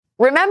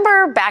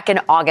Remember back in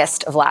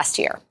August of last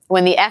year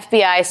when the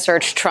FBI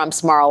searched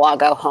Trump's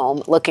Mar-a-Lago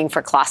home looking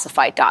for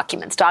classified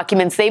documents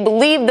they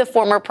believed the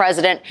former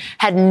president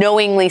had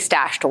knowingly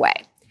stashed away.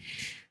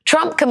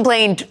 Trump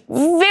complained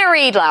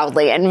very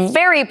loudly and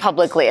very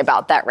publicly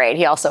about that raid.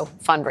 He also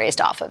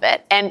fundraised off of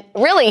it. And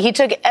really, he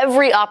took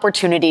every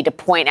opportunity to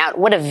point out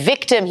what a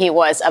victim he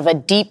was of a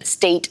deep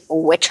state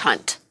witch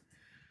hunt.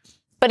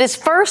 But his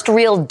first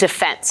real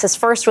defense, his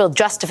first real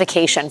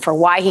justification for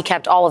why he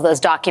kept all of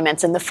those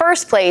documents in the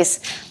first place,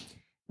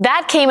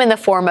 that came in the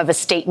form of a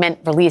statement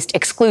released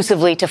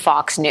exclusively to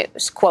Fox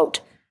News. Quote,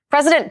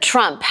 President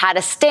Trump had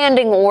a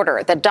standing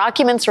order that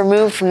documents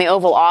removed from the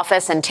Oval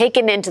Office and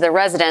taken into the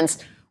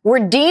residence were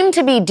deemed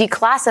to be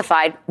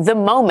declassified the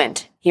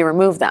moment he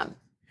removed them.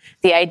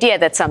 The idea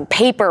that some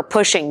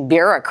paper-pushing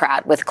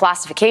bureaucrat with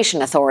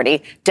classification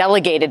authority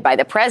delegated by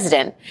the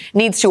president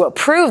needs to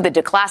approve the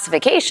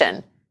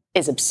declassification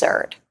is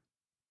absurd.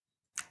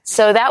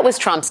 So that was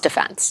Trump's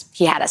defense.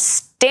 He had a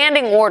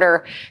standing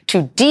order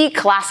to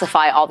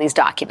declassify all these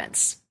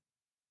documents.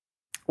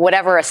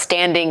 Whatever a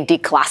standing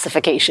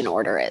declassification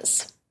order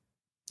is.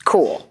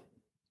 Cool.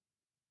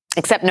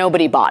 Except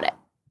nobody bought it.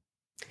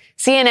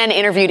 CNN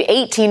interviewed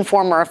 18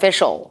 former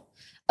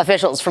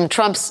officials from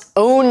Trump's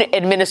own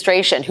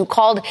administration who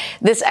called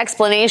this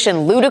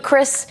explanation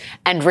ludicrous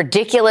and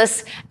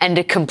ridiculous and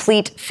a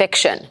complete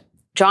fiction.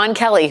 John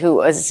Kelly,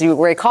 who, as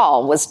you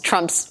recall, was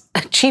Trump's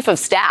chief of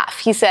staff,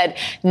 he said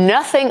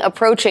nothing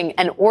approaching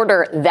an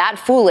order that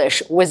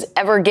foolish was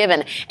ever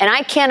given. And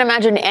I can't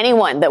imagine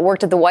anyone that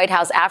worked at the White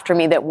House after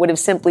me that would have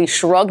simply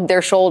shrugged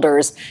their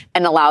shoulders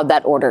and allowed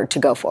that order to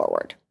go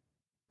forward.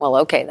 Well,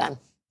 okay, then.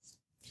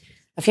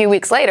 A few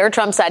weeks later,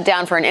 Trump sat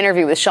down for an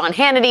interview with Sean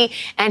Hannity,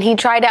 and he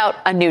tried out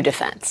a new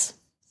defense.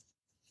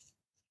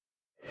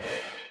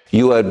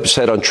 You had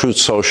said on Truth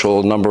Social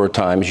a number of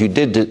times you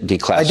did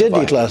declassify. I did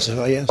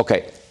declassify, yes.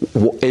 Okay.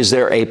 Is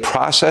there a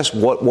process?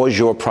 What was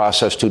your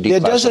process to declassify? There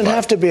doesn't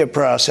have to be a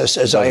process,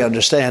 as I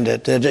understand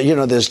it. You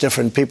know, there's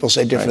different people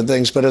say different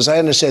things, but as I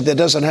understand, there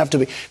doesn't have to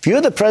be. If you're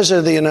the president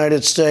of the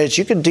United States,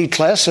 you can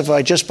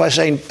declassify just by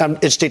saying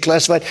it's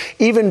declassified,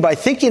 even by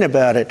thinking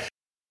about it.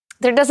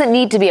 There doesn't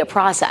need to be a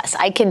process.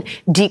 I can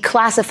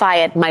declassify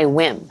at my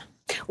whim.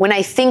 When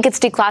I think it's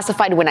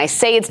declassified, when I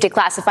say it's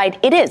declassified,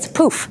 it is.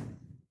 Poof.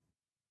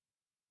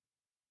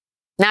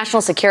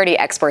 National security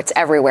experts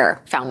everywhere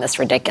found this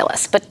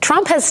ridiculous. But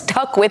Trump has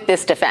stuck with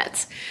this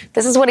defense.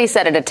 This is what he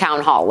said at a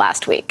town hall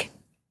last week.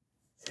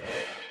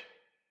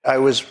 I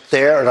was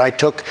there and I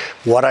took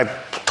what I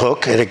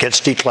took and it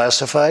gets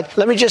declassified.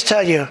 Let me just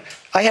tell you,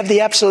 I have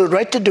the absolute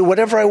right to do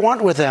whatever I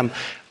want with them.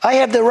 I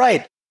have the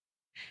right.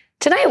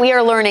 Tonight, we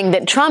are learning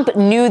that Trump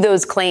knew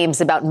those claims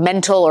about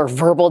mental or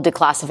verbal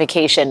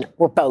declassification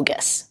were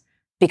bogus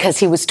because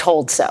he was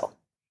told so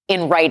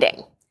in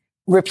writing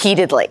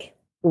repeatedly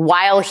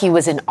while he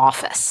was in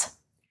office.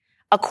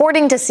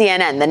 According to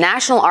CNN, the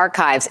National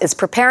Archives is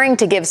preparing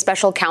to give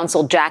special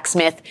counsel Jack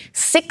Smith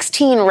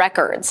 16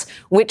 records,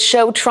 which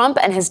show Trump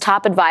and his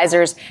top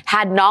advisors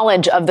had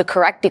knowledge of the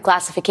correct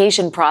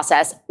declassification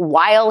process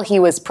while he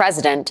was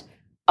president,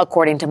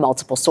 according to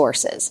multiple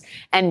sources.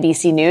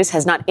 NBC News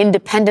has not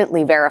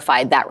independently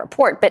verified that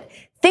report, but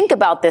think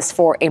about this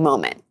for a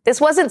moment. This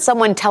wasn't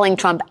someone telling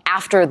Trump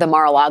after the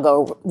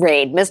Mar-a-Lago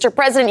raid, Mr.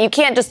 President, you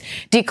can't just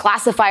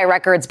declassify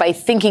records by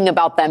thinking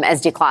about them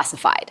as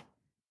declassified.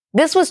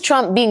 This was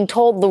Trump being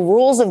told the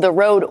rules of the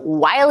road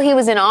while he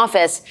was in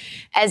office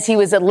as he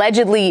was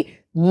allegedly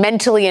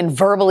mentally and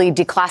verbally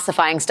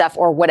declassifying stuff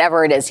or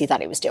whatever it is he thought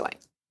he was doing.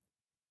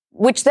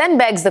 Which then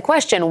begs the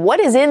question,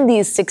 what is in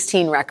these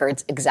 16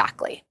 records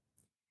exactly?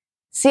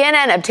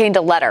 CNN obtained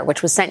a letter,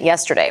 which was sent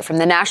yesterday from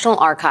the National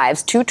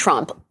Archives to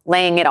Trump,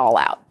 laying it all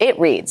out. It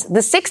reads,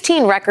 the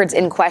 16 records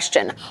in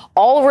question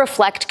all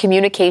reflect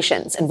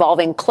communications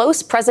involving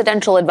close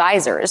presidential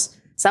advisors,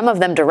 some of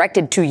them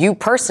directed to you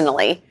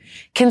personally,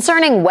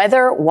 concerning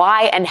whether,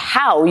 why, and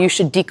how you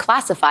should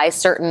declassify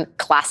certain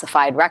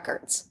classified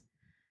records.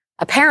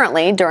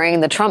 Apparently,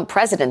 during the Trump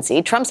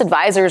presidency, Trump's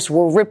advisors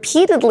were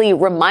repeatedly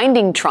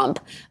reminding Trump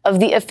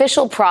of the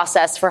official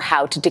process for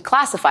how to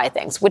declassify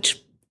things,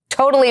 which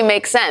totally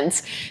makes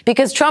sense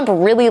because Trump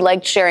really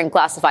liked sharing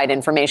classified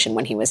information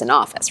when he was in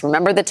office.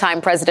 Remember the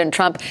time President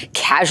Trump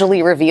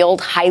casually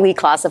revealed highly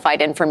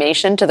classified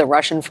information to the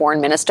Russian foreign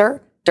minister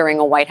during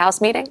a White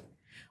House meeting?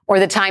 Or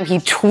the time he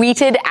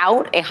tweeted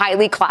out a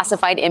highly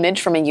classified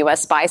image from a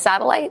U.S. spy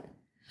satellite?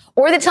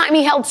 Or the time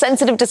he held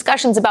sensitive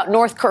discussions about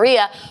North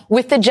Korea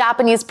with the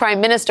Japanese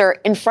prime minister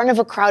in front of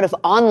a crowd of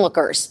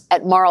onlookers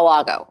at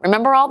Mar-a-Lago.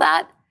 Remember all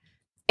that?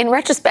 In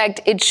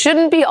retrospect, it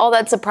shouldn't be all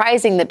that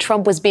surprising that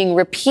Trump was being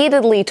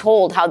repeatedly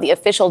told how the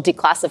official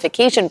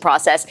declassification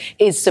process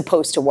is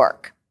supposed to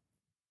work.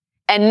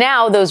 And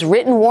now those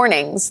written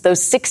warnings,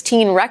 those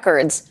 16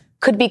 records,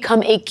 could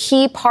become a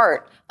key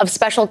part of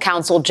special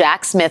counsel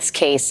Jack Smith's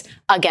case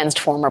against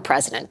former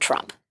President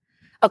Trump.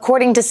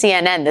 According to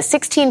CNN, the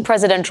 16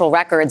 presidential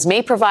records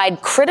may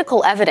provide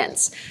critical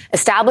evidence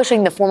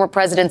establishing the former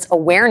president's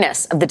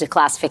awareness of the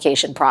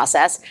declassification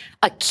process,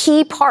 a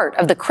key part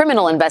of the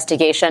criminal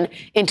investigation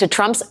into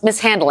Trump's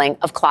mishandling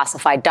of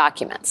classified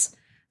documents.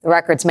 The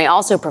records may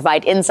also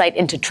provide insight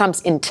into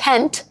Trump's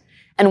intent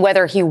and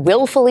whether he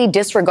willfully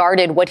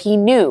disregarded what he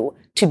knew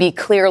to be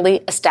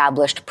clearly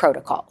established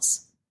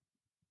protocols.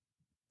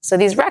 So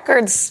these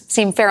records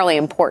seem fairly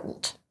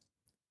important,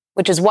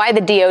 which is why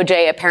the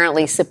DOJ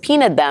apparently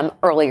subpoenaed them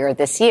earlier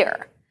this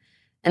year.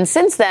 And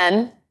since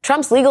then,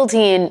 Trump's legal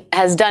team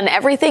has done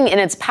everything in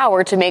its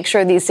power to make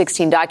sure these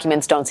 16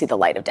 documents don't see the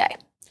light of day.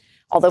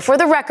 Although for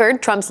the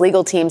record, Trump's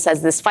legal team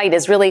says this fight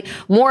is really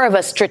more of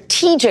a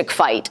strategic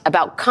fight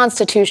about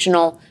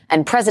constitutional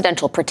and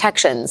presidential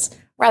protections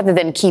rather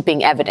than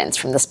keeping evidence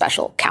from the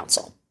special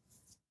counsel,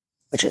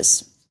 which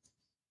is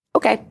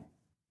okay.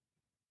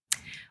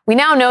 We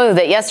now know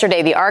that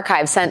yesterday the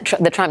archive sent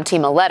the Trump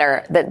team a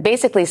letter that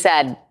basically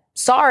said,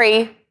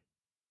 sorry,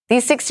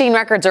 these 16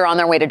 records are on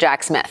their way to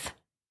Jack Smith,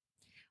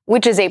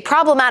 which is a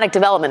problematic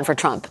development for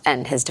Trump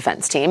and his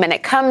defense team. And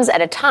it comes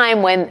at a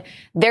time when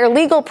their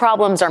legal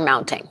problems are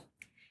mounting.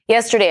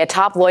 Yesterday, a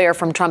top lawyer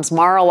from Trump's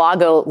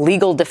Mar-a-Lago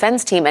legal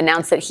defense team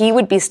announced that he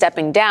would be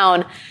stepping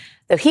down,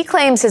 though he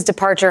claims his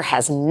departure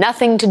has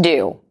nothing to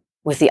do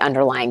with the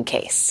underlying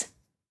case.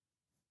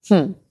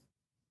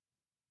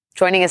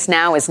 Joining us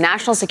now is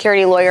national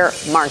security lawyer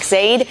Mark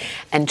Zaid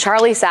and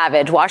Charlie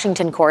Savage,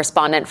 Washington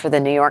correspondent for the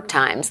New York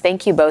Times.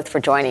 Thank you both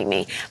for joining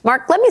me.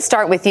 Mark, let me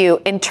start with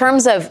you in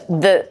terms of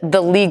the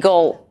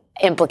legal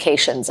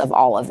implications of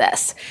all of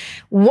this.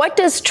 What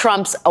does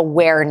Trump's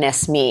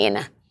awareness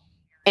mean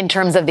in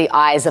terms of the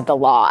eyes of the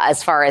law,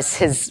 as far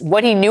as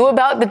what he knew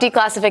about the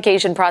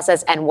declassification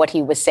process and what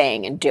he was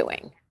saying and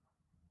doing?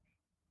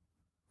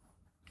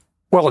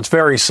 Well, it's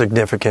very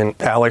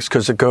significant, Alex,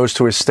 because it goes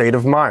to his state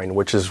of mind,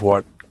 which is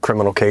what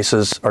criminal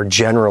cases are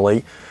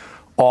generally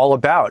all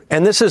about.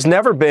 And this has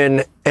never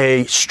been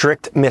a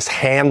strict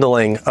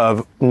mishandling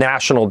of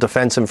national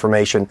defense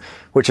information,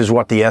 which is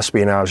what the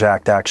Espionage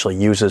Act actually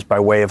uses by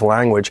way of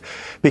language.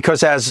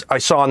 Because as I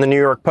saw in the New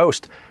York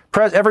Post,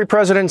 every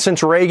president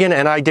since Reagan,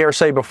 and I dare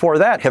say before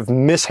that, have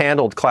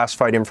mishandled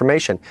classified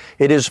information.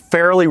 It is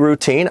fairly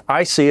routine.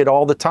 I see it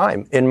all the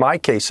time in my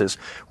cases.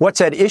 What's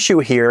at issue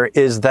here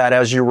is that,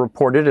 as you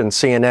reported, and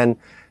CNN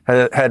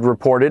had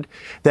reported,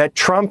 that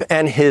Trump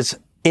and his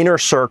inner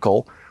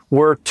circle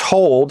were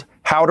told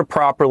how to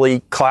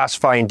properly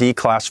classify and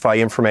declassify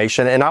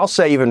information. And I'll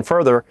say even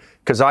further,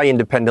 because I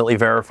independently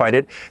verified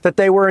it, that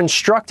they were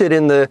instructed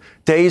in the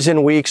days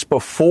and weeks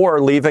before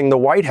leaving the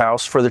White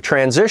House for the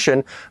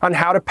transition on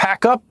how to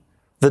pack up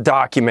the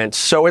documents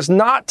so as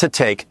not to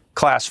take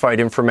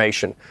classified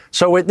information.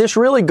 So this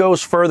really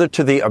goes further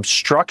to the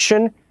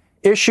obstruction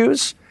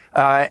issues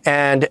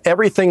and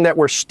everything that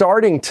we're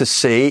starting to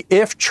see,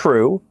 if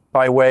true,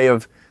 by way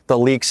of the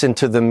leaks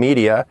into the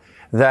media,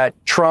 that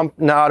Trump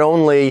not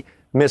only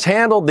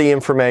mishandled the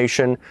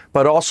information,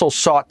 but also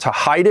sought to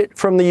hide it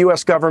from the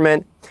U.S.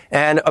 government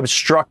and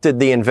obstructed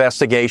the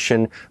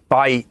investigation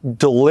by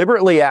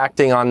deliberately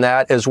acting on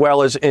that, as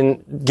well as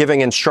in giving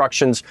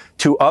instructions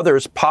to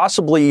others,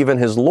 possibly even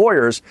his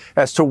lawyers,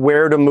 as to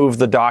where to move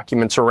the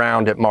documents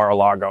around at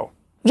Mar-a-Lago.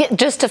 Yeah,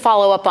 just to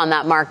follow up on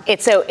that, Mark,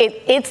 it's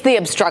the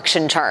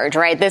obstruction charge,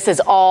 right? This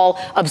is all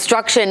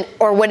obstruction,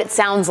 or what it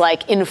sounds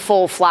like, in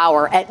full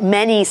flower at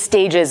many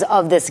stages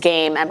of this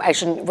game. I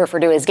shouldn't refer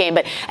to it as game,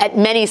 but at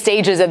many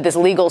stages of this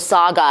legal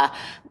saga,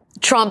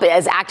 Trump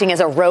is acting as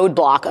a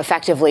roadblock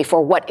effectively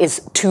for what is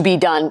to be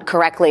done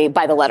correctly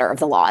by the letter of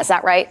the law. Is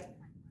that right?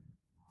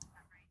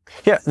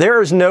 Yeah,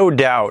 there is no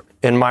doubt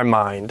in my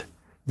mind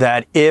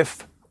that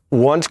if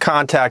once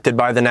contacted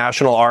by the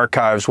National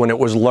Archives when it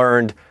was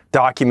learned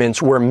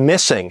documents were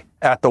missing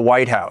at the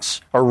White House,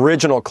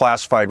 original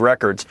classified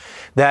records,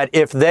 that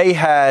if they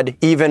had,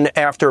 even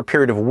after a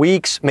period of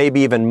weeks, maybe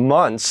even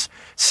months,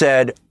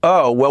 said,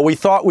 oh, well, we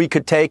thought we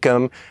could take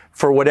them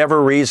for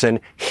whatever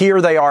reason,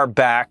 here they are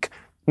back,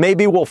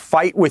 maybe we'll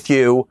fight with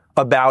you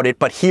about it,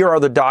 but here are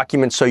the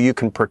documents so you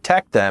can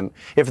protect them.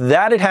 If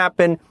that had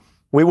happened,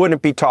 we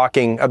wouldn't be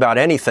talking about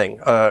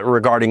anything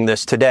regarding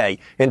this today.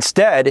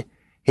 Instead,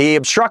 he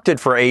obstructed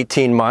for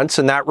 18 months,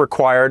 and that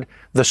required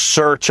the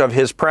search of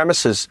his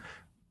premises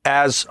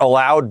as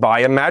allowed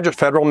by a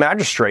federal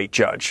magistrate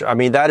judge. I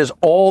mean, that is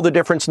all the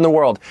difference in the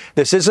world.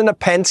 This isn't a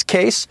Pence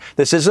case.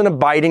 This isn't a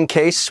Biden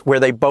case where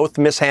they both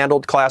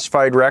mishandled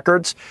classified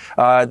records.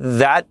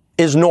 That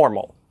is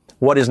normal.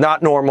 What is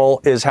not normal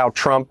is how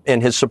Trump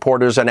and his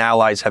supporters and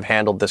allies have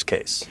handled this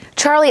case.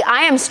 Charlie,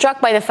 I am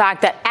struck by the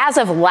fact that as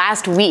of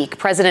last week,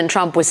 President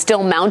Trump was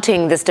still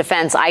mounting this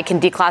defense. I can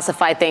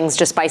declassify things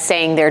just by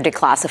saying they're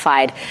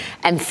declassified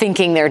and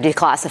thinking they're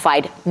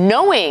declassified,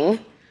 knowing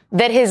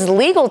that his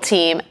legal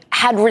team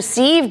had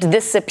received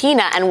this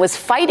subpoena and was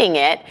fighting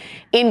it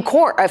in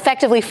court,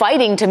 effectively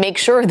fighting to make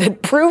sure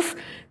that proof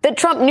that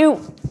Trump knew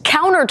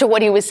counter to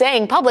what he was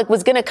saying public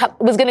was going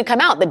to come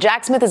out, that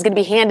Jack Smith is going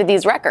to be handed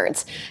these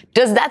records.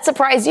 Does that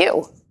surprise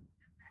you?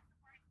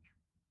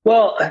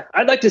 Well,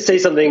 I'd like to say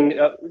something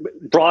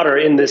broader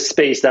in this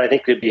space that I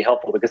think could be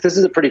helpful, because this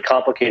is a pretty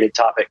complicated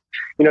topic.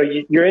 You know,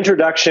 your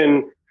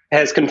introduction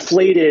has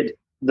conflated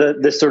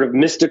this sort of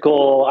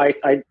mystical,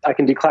 I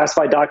can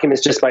declassify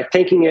documents just by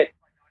thinking it,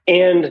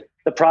 and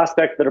the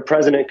prospect that a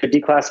president could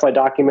declassify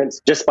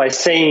documents just by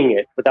saying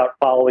it without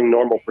following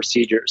normal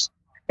procedures.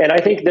 And I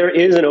think there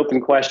is an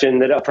open question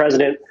that a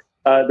president,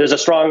 there's a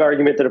strong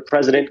argument that a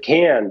president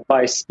can,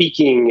 by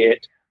speaking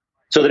it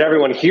so that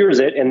everyone hears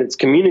it and it's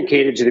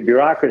communicated to the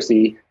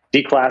bureaucracy,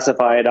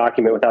 declassify a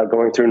document without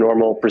going through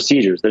normal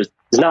procedures. It's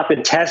not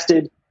been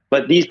tested,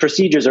 but these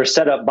procedures are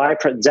set up by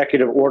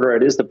executive order.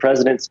 It is the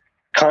president's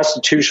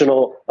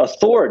constitutional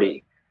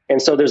authority.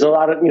 And so there's a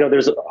lot of,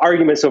 there's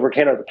arguments over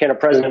can a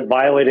president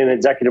violate an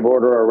executive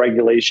order or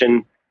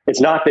regulation.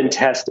 It's not been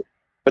tested,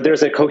 but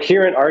there's a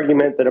coherent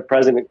argument that a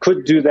president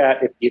could do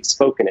that if he had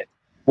spoken it.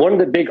 One of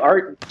the big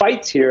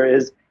fights here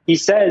is he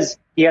says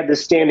he had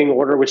this standing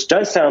order, which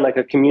does sound like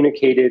a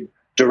communicated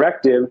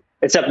directive,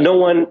 except no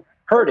one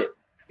heard it.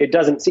 It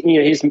doesn't,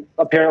 he's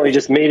apparently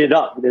just made it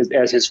up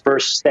as his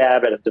first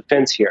stab at a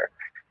defense here.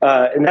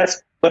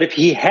 But if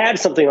he had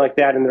something like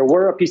that, and there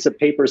were a piece of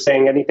paper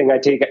saying anything I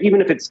take,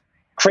 even if it's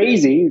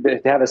crazy to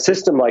have a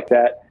system like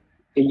that,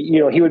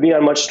 he would be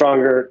on much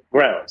stronger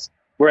grounds.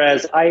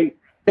 Whereas I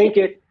think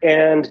it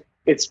and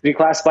it's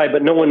declassified,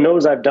 but no one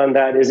knows I've done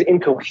that, is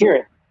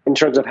incoherent in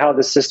terms of how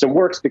the system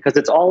works, because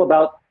it's all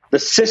about the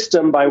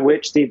system by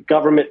which the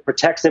government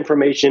protects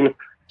information,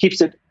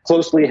 keeps it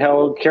closely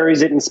held,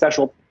 carries it in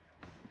special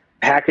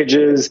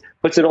packages,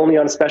 puts it only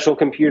on special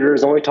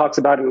computers, only talks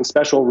about it in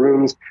special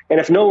rooms. And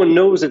if no one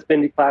knows it's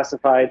been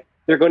declassified,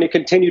 they're going to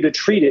continue to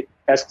treat it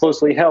as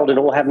closely held, and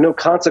it will have no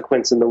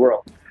consequence in the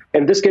world.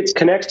 And this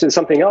connects to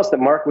something else that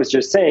Mark was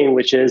just saying,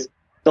 which is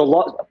the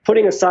law,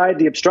 putting aside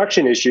the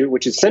obstruction issue,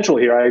 which is central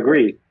here, I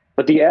agree.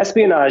 But the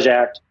Espionage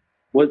Act,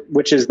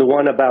 which is the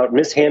one about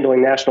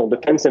mishandling national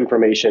defense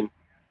information,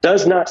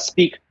 does not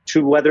speak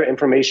to whether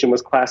information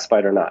was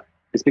classified or not.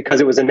 It's because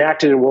it was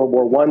enacted in World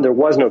War I. There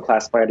was no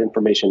classified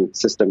information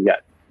system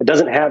yet. It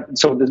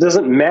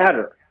doesn't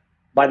matter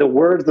by the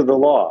words of the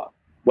law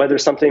whether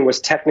something was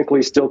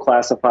technically still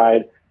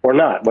classified or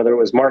not, whether it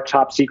was marked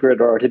top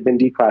secret or it had been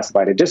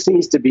declassified. It just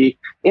needs to be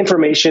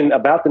information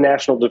about the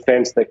national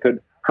defense that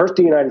could hurt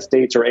the United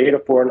States or aid a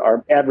foreign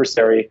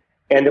adversary,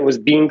 and it was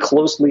being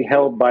closely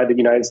held by the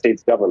United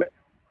States government.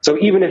 So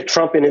even if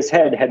Trump in his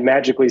head had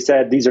magically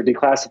said these are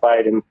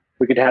declassified, and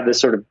we could have this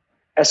sort of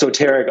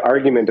esoteric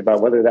argument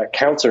about whether that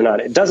counts or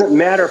not, it doesn't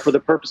matter for the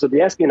purpose of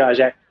the Espionage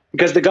Act,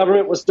 because the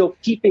government was still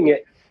keeping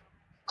it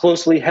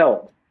closely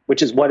held,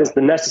 which is what is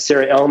the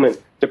necessary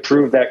element to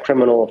prove that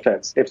criminal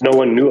offense, if no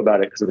one knew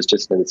about it because it was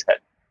just in his head.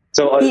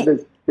 So I'm going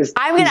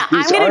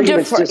to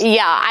defer.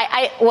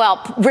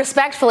 Well,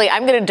 respectfully,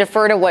 I'm going to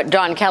defer to what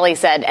John Kelly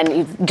said, and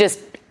he just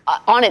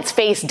on its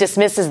face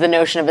dismisses the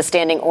notion of a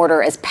standing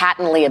order as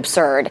patently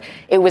absurd.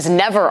 It was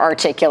never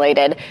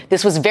articulated.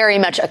 This was very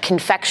much a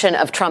confection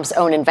of Trump's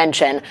own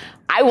invention.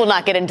 I will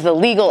not get into the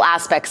legal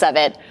aspects of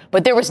it,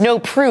 but there was no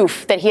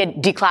proof that he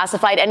had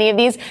declassified any of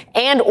these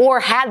I'm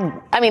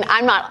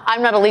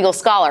not a legal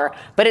scholar,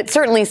 but it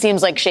certainly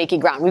seems like shaky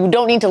ground. We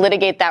don't need to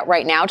litigate that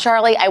right now,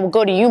 Charlie. I will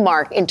go to you,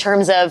 Mark, in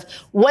terms of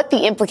what the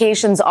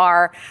implications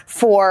are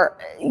for,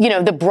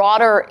 the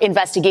broader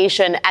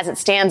investigation as it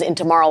stands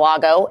into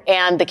Mar-a-Lago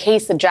and the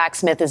case that Jack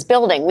Smith is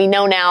building. We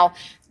know now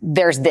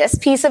there's this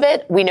piece of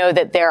it. We know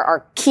that there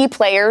are key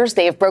players.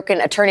 They have broken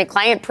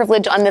attorney-client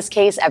privilege on this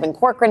case. Evan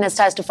Corcoran has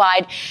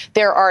testified.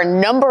 There are a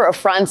number of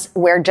fronts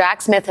where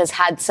Jack Smith has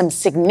had some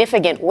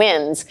significant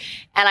wins.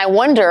 And I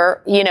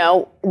wonder,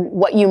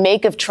 what you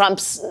make of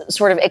Trump's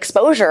sort of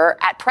exposure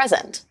at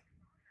present.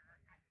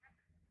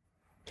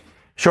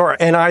 Sure.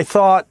 And I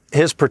thought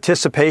his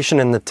participation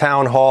in the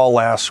town hall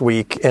last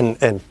week, and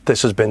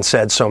this has been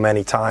said so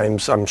many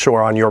times, I'm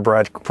sure on your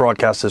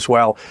broadcast as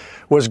well,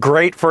 was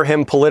great for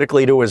him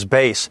politically to his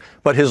base.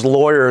 But his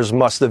lawyers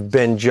must have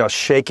been just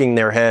shaking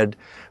their head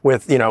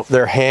with,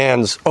 their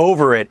hands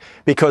over it,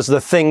 because the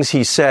things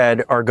he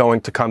said are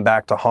going to come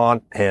back to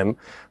haunt him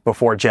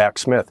before Jack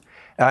Smith.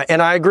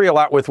 And I agree a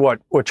lot with what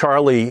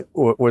Charlie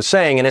was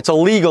saying, and it's a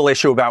legal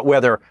issue about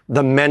whether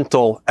the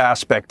mental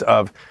aspect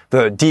of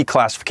the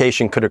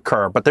declassification could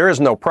occur, but there is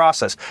no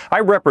process.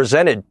 I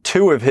represented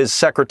two of his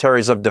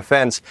secretaries of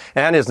defense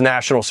and his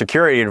national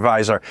security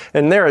advisor,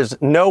 and there is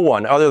no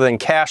one other than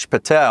Kash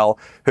Patel,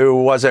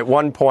 who was at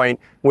one point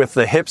with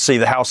the HIPSI,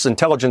 the House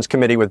Intelligence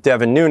Committee, with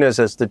Devin Nunes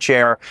as the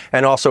chair,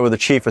 and also the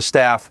chief of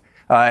staff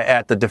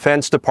at the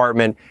Defense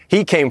Department.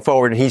 He came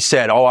forward and he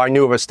said, I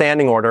knew of a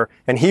standing order,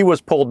 and he was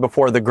pulled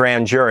before the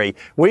grand jury.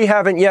 We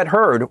haven't yet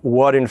heard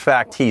what, in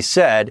fact, he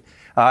said,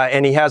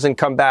 and he hasn't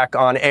come back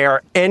on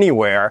air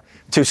anywhere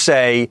to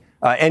say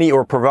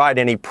or provide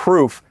any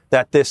proof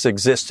that this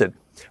existed.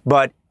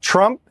 But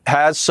Trump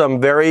has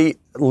some very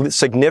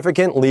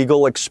significant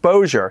legal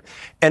exposure,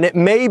 and it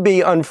may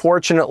be,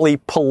 unfortunately,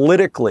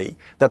 politically,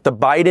 that the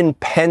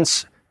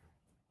Biden-Pence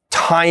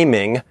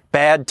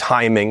bad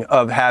timing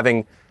of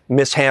having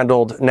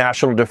mishandled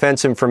national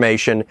defense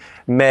information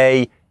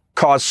may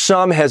cause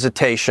some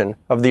hesitation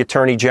of the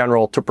Attorney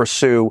General to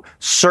pursue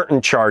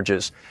certain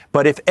charges.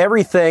 But if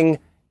everything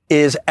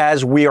is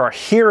as we are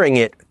hearing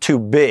it to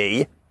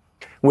be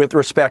with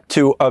respect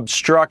to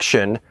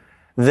obstruction,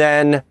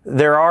 then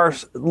there are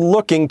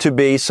looking to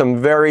be some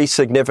very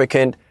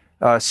significant,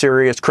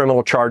 serious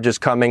criminal charges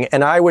coming.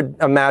 And I would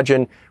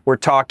imagine we're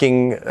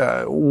talking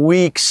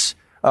weeks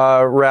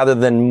rather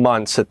than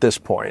months at this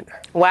point.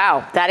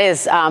 Wow, that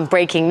is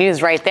breaking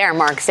news right there,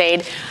 Mark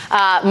Zaid.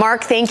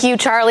 Mark, thank you.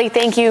 Charlie,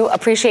 thank you.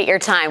 Appreciate your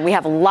time. We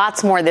have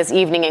lots more this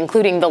evening,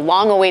 including the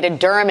long-awaited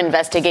Durham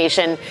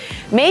investigation.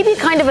 Maybe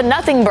kind of a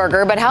nothing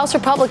burger, but House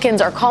Republicans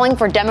are calling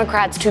for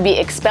Democrats to be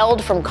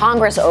expelled from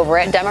Congress over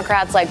it.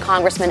 Democrats like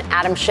Congressman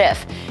Adam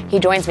Schiff. He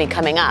joins me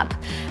coming up.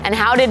 And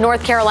how did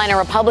North Carolina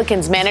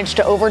Republicans manage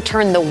to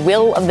overturn the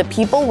will of the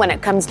people when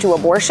it comes to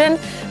abortion?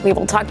 We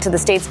will talk to the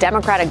state's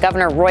Democratic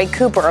Governor Roy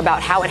Cooper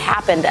about how it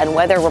happened and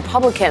whether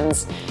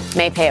Republicans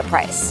may pay a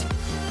price.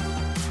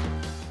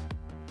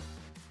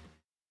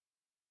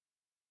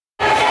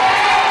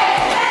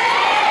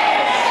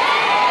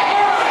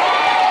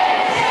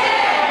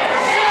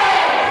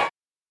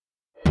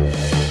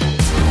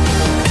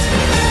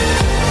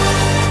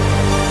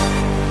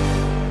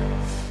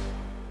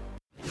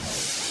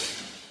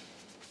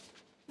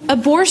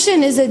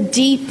 Abortion is a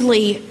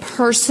deeply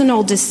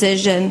personal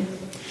decision.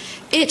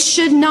 It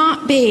should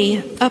not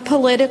be a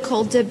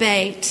political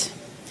debate.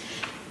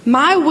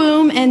 My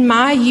womb and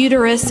my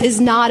uterus is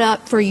not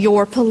up for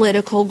your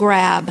political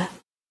grab.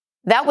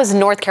 That was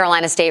North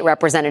Carolina State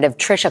Representative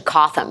Tricia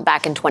Cotham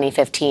back in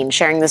 2015,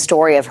 sharing the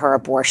story of her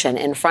abortion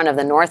in front of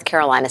the North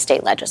Carolina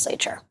State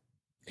Legislature.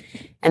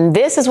 And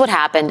this is what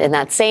happened in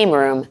that same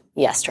room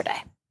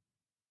yesterday.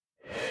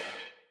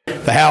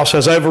 The House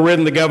has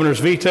overridden the governor's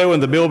veto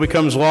and the bill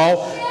becomes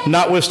law,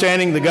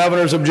 notwithstanding the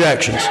governor's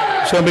objections.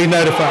 It's going to be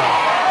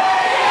notified.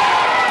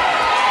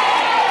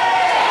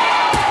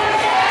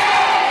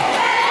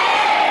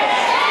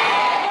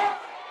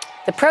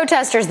 The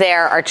protesters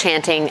there are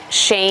chanting,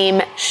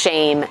 shame,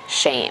 shame,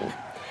 shame.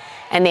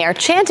 And they are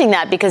chanting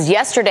that because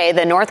yesterday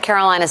the North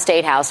Carolina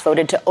State House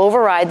voted to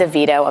override the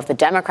veto of the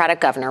Democratic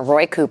Governor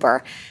Roy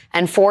Cooper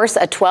and force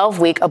a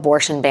 12-week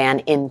abortion ban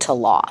into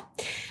law.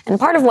 And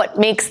part of what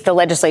makes the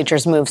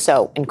legislature's move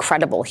so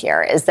incredible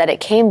here is that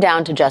it came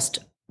down to just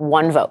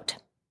one vote.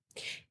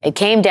 It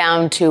came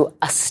down to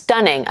a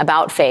stunning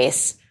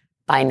about-face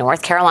by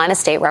North Carolina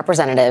State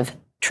Representative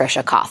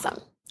Tricia Cotham.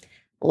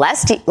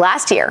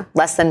 Last year,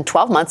 less than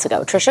 12 months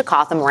ago, Tricia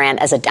Cotham ran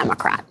as a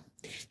Democrat.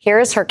 Here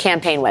is her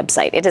campaign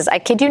website. It is, I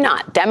kid you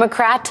not,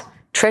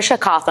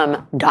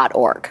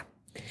 DemocratTriciaCotham.org.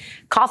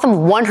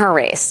 Cotham won her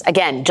race,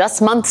 again,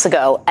 just months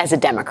ago as a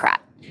Democrat.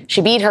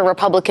 She beat her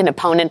Republican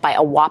opponent by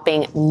a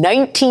whopping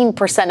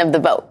 19% of the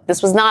vote.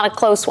 This was not a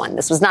close one.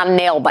 This was not a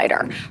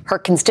nail-biter. Her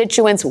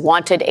constituents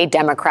wanted a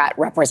Democrat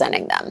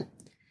representing them.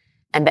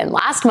 And then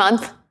last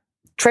month,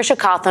 Tricia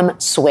Cotham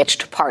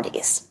switched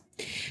parties.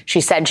 She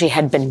said she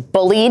had been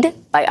bullied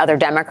by other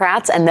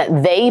Democrats and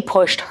that they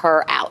pushed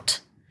her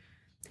out.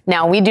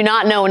 Now, we do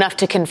not know enough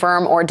to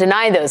confirm or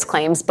deny those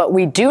claims, but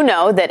we do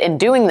know that in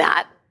doing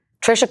that,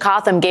 Tricia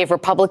Cotham gave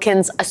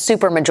Republicans a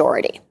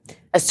supermajority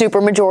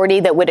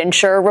that would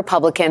ensure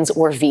Republicans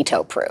were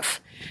veto-proof.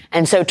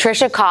 And so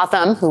Tricia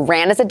Cotham, who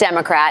ran as a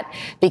Democrat,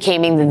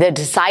 became the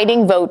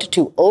deciding vote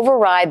to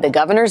override the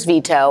governor's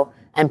veto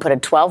and put a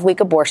 12-week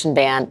abortion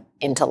ban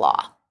into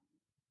law.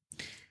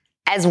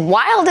 As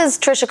wild as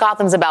Tricia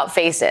Cotham's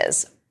about-face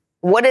is,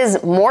 what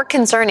is more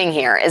concerning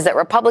here is that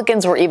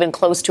Republicans were even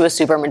close to a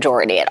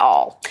supermajority at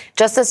all.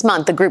 Just this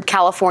month, the group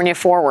Carolina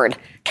Forward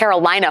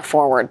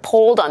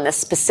polled on this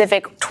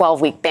specific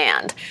 12-week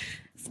ban.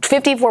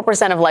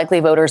 54% of likely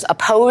voters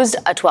opposed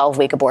a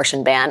 12-week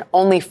abortion ban.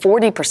 Only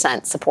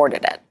 40%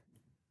 supported it.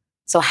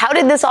 So how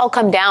did this all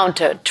come down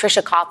to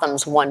Tricia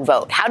Cotham's one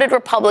vote? How did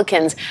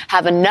Republicans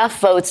have enough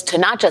votes to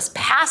not just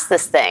pass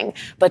this thing,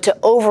 but to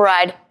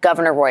override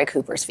Governor Roy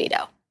Cooper's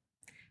veto?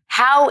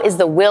 How is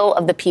the will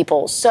of the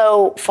people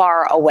so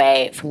far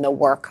away from the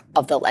work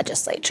of the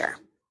legislature?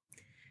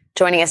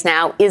 Joining us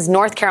now is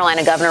North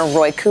Carolina Governor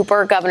Roy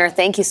Cooper. Governor,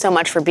 thank you so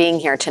much for being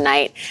here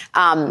tonight.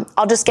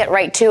 I'll just get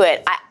right to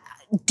it.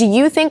 Do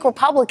you think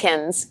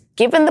Republicans,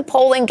 given the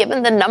polling,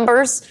 given the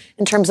numbers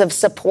in terms of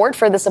support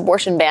for this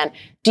abortion ban,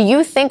 do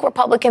you think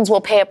Republicans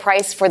will pay a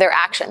price for their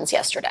actions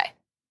yesterday?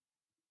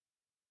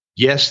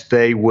 Yes,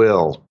 they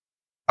will.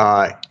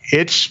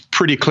 It's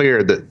pretty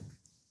clear that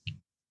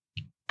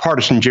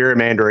partisan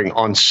gerrymandering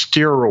on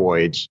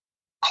steroids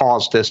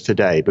caused this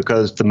today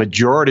because the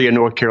majority of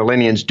North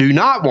Carolinians do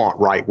not want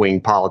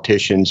right-wing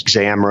politicians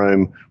exam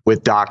room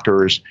with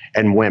doctors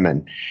and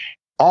women.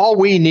 All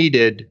we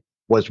needed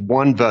was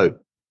one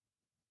vote.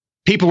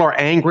 People are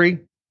angry.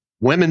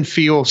 Women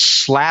feel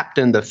slapped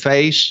in the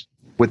face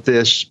with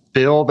this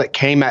bill that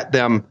came at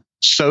them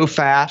so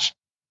fast.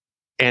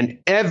 And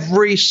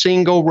every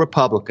single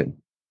Republican,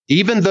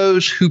 even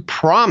those who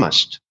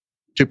promised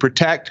to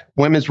protect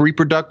women's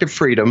reproductive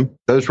freedom,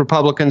 those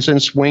Republicans in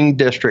swing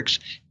districts,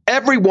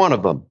 every one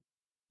of them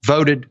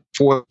voted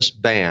for this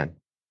ban.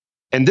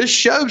 And this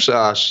shows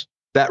us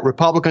that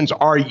Republicans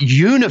are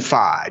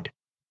unified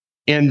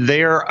in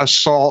their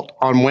assault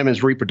on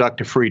women's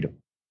reproductive freedom.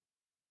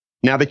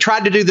 Now, they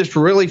tried to do this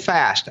really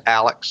fast,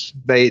 Alex.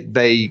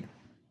 They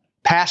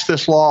passed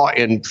this law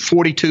in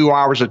 42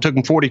 hours. It took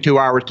them 42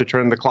 hours to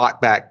turn the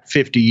clock back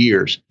 50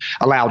 years,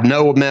 allowed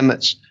no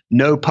amendments,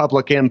 no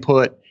public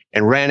input,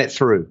 and ran it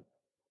through.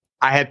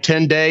 I had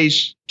 10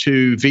 days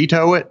to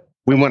veto it.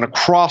 We went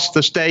across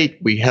the state.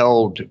 We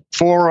held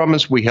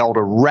forums. We held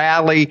a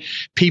rally.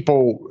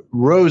 People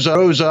rose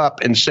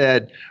up and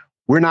said,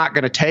 we're not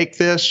going to take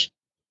this.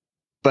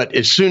 But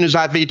as soon as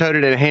I vetoed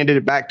it and handed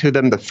it back to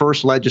them the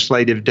first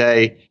legislative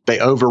day, they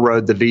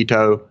overrode the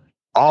veto.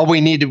 All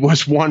we needed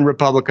was one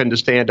Republican to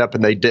stand up,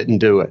 and they didn't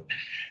do it.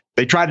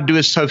 They tried to do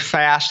it so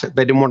fast that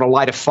they didn't want to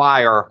light a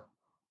fire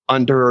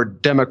under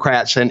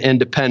Democrats and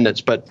independents.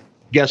 But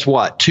guess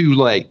what? Too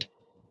late.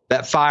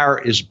 That fire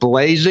is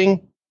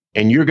blazing,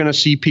 and you're going to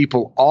see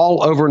people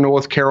all over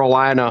North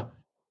Carolina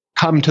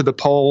come to the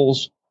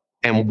polls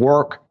and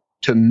work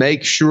to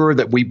make sure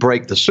that we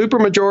break the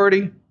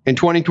supermajority in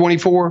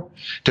 2024,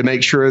 to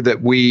make sure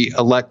that we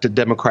elect a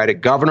Democratic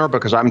governor,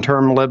 because I'm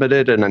term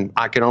limited and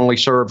I can only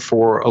serve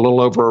for a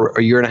little over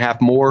a year and a half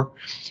more,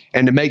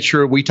 and to make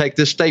sure we take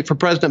this state for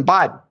President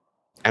Biden.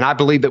 And I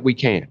believe that we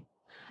can.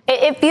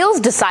 It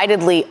feels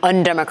decidedly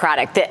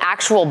undemocratic, the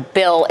actual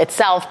bill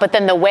itself, but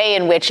then the way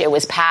in which it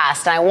was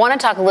passed. And I want to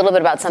talk a little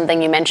bit about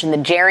something you mentioned, the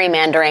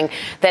gerrymandering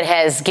that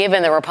has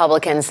given the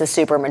Republicans the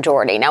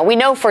supermajority. Now, we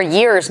know for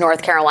years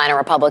North Carolina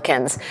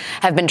Republicans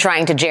have been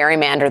trying to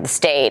gerrymander the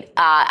state.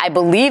 I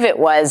believe it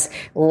was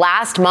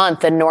last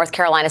month the North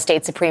Carolina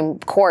State Supreme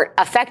Court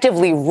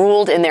effectively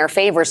ruled in their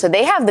favor. So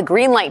they have the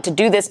green light to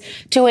do this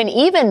to an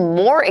even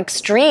more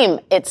extreme,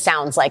 it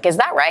sounds like. Is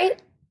that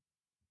right?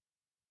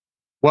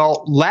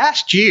 Well,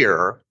 last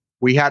year,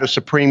 we had a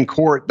Supreme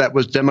Court that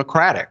was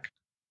Democratic.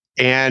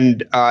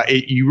 And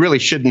you really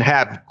shouldn't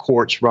have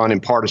courts run in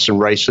partisan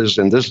races.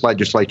 And this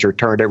legislature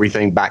turned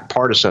everything back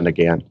partisan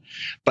again.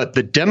 But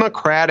the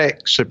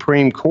Democratic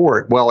Supreme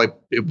Court, well,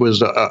 it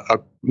was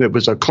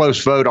a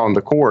close vote on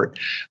the court.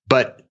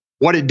 But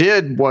what it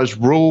did was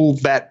rule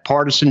that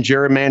partisan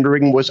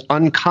gerrymandering was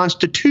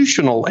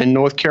unconstitutional in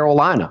North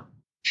Carolina.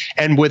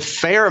 And with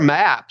fair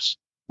maps,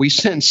 we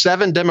sent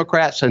 7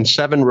 Democrats and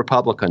 7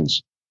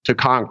 Republicans to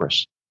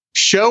Congress,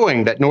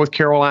 showing that North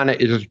Carolina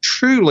is a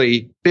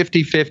truly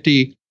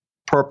 50-50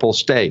 purple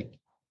state.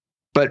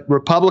 But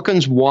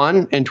Republicans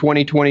won in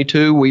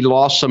 2022. We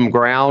lost some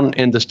ground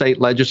in the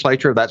state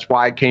legislature. That's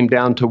why it came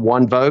down to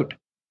one vote.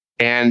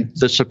 And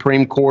the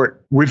Supreme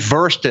Court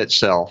reversed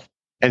itself.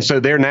 And so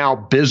they're now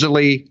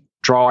busily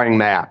drawing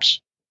maps.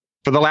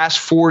 For the last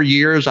 4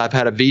 years, I've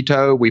had a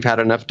veto. We've had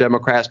enough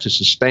Democrats to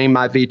sustain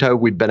my veto.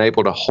 We've been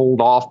able to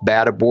hold off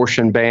bad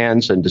abortion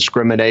bans and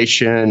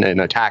discrimination and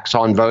attacks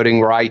on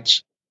voting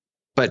rights.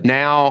 But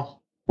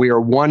now we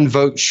are one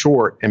vote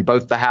short in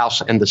both the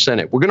House and the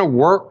Senate. We're going to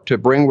work to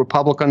bring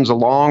Republicans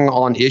along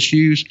on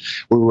issues.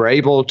 We were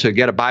able to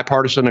get a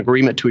bipartisan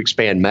agreement to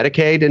expand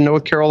Medicaid in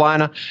North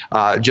Carolina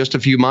just a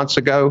few months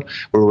ago.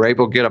 We were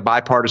able to get a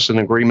bipartisan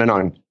agreement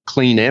on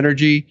clean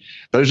energy.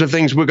 Those are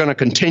things we're going to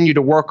continue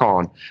to work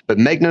on. But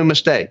make no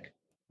mistake,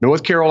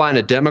 North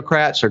Carolina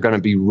Democrats are going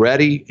to be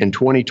ready in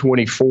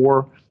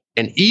 2024.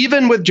 And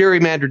even with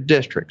gerrymandered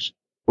districts,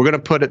 we're going to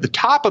put at the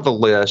top of the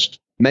list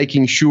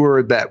making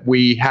sure that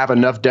we have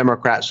enough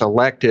Democrats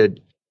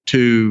elected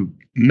to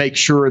make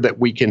sure that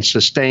we can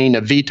sustain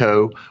a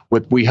veto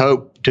with, we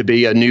hope, to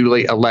be a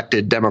newly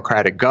elected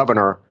Democratic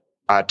governor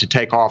to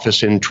take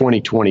office in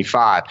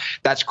 2025.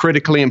 That's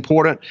critically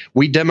important.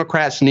 We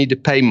Democrats need to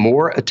pay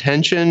more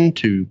attention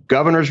to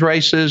governor's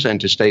races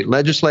and to state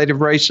legislative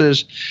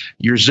races.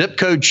 Your zip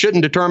code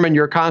shouldn't determine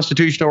your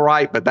constitutional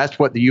right, but that's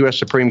what the U.S.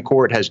 Supreme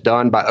Court has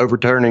done by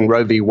overturning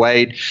Roe v.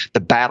 Wade. The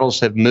battles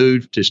have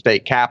moved to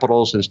state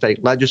capitals and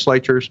state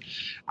legislatures.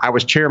 I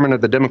was chairman of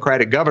the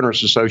Democratic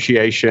Governors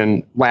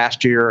Association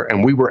last year,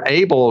 and we were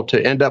able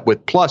to end up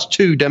with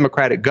 +2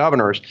 Democratic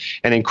governors.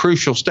 And in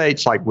crucial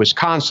states like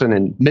Wisconsin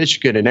and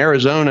Michigan and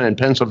Arizona and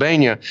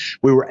Pennsylvania,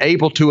 we were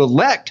able to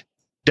elect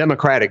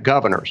Democratic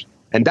governors.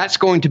 And that's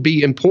going to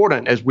be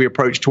important as we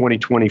approach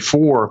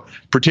 2024,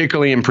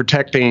 particularly in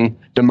protecting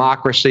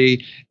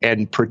democracy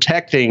and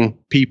protecting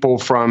people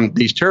from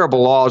these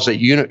terrible laws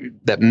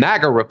that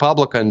MAGA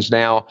Republicans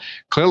now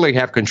clearly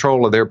have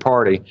control of their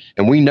party.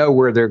 And we know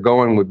where they're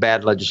going with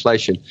bad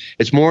legislation.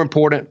 It's more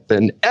important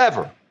than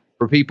ever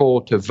for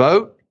people to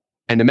vote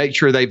and to make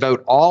sure they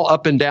vote all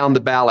up and down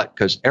the ballot,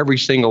 because every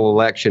single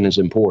election is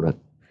important.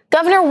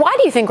 Governor, why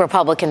do you think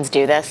Republicans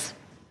do this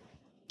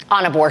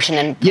on abortion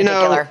in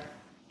particular?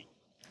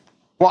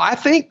 Well, I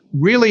think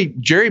really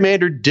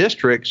gerrymandered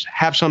districts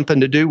have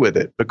something to do with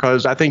it,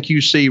 because I think you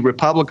see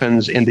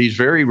Republicans in these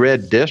very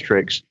red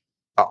districts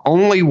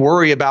only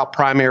worry about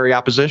primary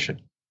opposition,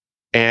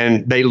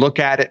 and they look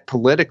at it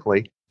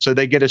politically, so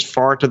they get as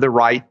far to the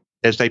right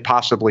as they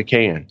possibly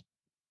can.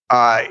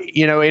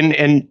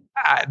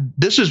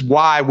 This is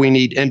why we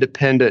need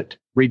independent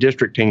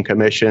redistricting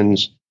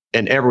commissions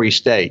in every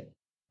state.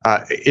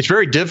 It's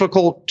very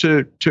difficult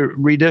to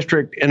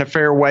redistrict in a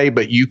fair way,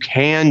 but you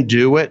can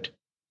do it.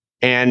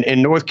 And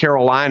in North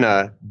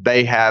Carolina,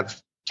 they've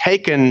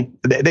taken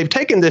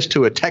this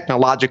to a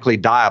technologically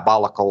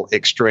diabolical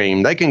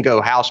extreme. They can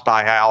go house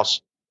by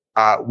house.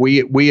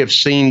 We have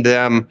seen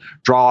them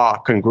draw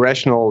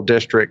congressional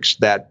districts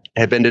that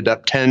have ended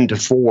up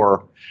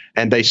 10-4.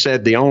 And they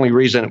said the only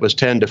reason it was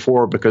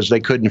 10-4 because they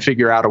couldn't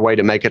figure out a way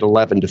to make it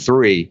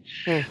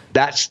 11-3.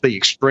 That's the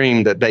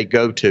extreme that they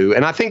go to.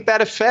 And I think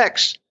that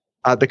affects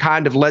the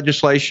kind of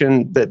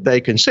legislation that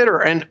they consider.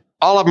 And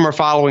all of them are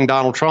following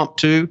Donald Trump,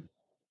 too.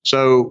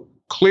 So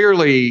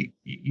clearly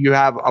you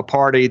have a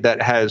party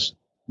that has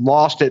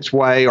lost its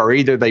way, or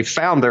either they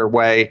found their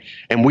way.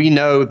 And we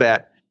know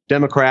that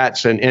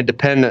Democrats and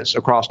independents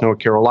across North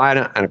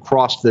Carolina and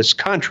across this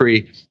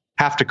country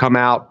have to come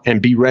out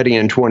and be ready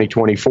in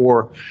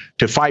 2024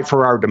 to fight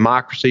for our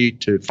democracy,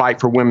 to fight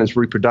for women's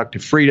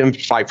reproductive freedom, to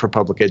fight for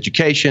public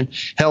education,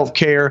 health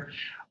care,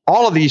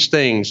 all of these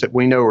things that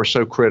we know are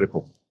so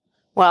critical.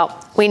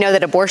 Well, we know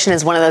that abortion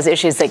is one of those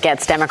issues that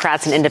gets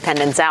Democrats and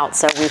independents out.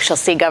 So we shall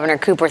see. Governor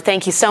Cooper,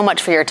 thank you so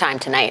much for your time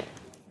tonight.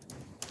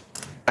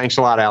 Thanks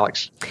a lot,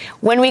 Alex.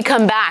 When we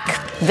come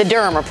back, the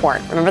Durham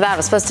report. Remember that? It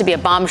was supposed to be a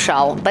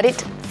bombshell, but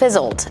it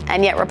fizzled.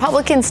 And yet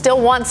Republicans still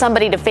want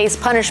somebody to face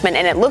punishment.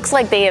 And it looks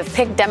like they have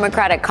picked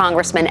Democratic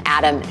Congressman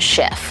Adam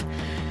Schiff.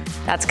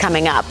 That's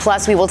coming up.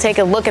 Plus, we will take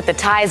a look at the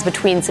ties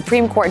between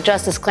Supreme Court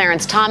Justice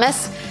Clarence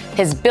Thomas,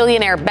 his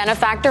billionaire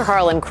benefactor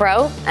Harlan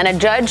Crow, and a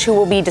judge who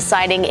will be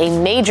deciding a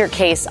major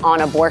case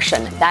on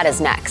abortion. That is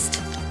next.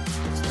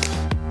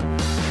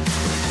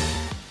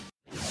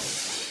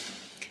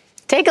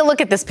 Take a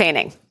look at this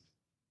painting.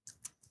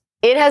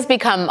 It has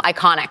become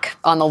iconic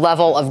on the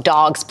level of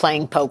dogs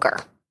playing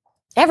poker.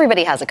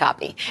 Everybody has a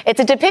copy. It's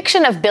a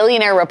depiction of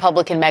billionaire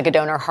Republican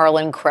megadonor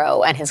Harlan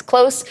Crow and his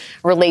close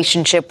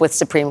relationship with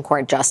Supreme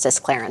Court Justice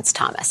Clarence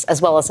Thomas,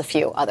 as well as a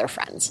few other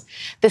friends.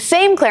 The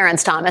same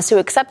Clarence Thomas who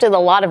accepted a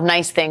lot of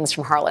nice things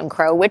from Harlan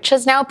Crow, which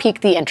has now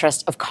piqued the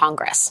interest of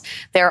Congress.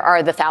 There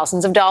are the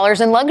thousands of dollars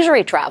in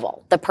luxury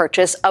travel, the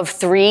purchase of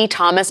 3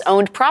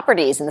 Thomas-owned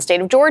properties in the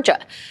state of Georgia,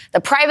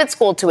 the private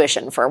school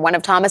tuition for one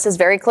of Thomas's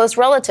very close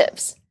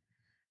relatives.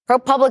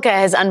 ProPublica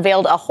has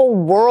unveiled a whole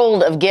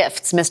world of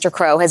gifts Mr.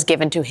 Crow has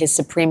given to his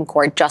Supreme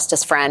Court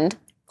justice friend,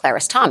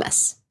 Clarence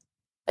Thomas.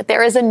 But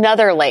there is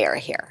another layer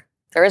here.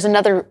 There is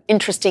another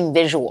interesting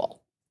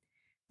visual.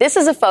 This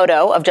is a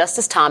photo of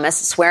Justice Thomas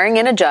swearing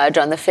in a judge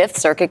on the Fifth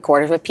Circuit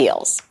Court of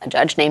Appeals, a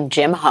judge named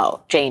James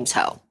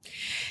Ho.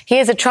 He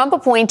is a Trump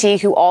appointee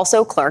who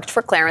also clerked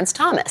for Clarence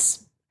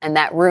Thomas. And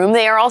that room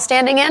they are all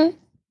standing in,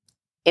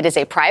 it is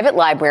a private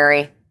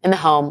library in the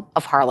home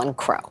of Harlan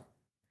Crow.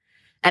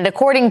 And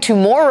according to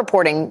more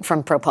reporting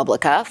from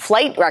ProPublica,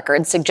 flight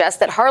records suggest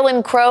that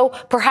Harlan Crow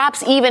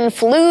perhaps even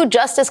flew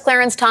Justice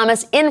Clarence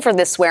Thomas in for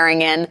this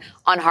swearing in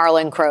on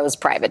Harlan Crow's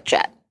private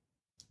jet.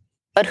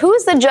 But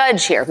who's the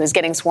judge here who's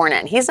getting sworn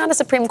in? He's not a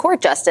Supreme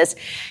Court justice.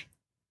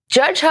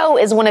 Judge Ho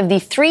is one of the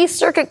 3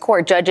 circuit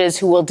court judges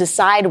who will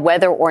decide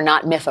whether or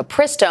not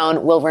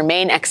mifepristone will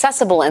remain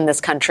accessible in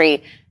this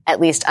country, at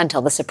least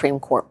until the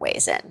Supreme Court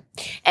weighs in.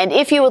 And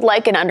if you would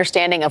like an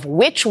understanding of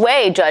which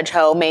way Judge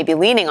Ho may be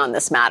leaning on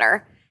this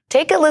matter,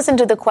 take a listen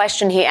to the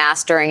question he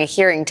asked during a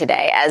hearing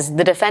today as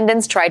the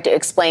defendants tried to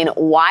explain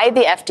why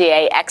the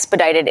FDA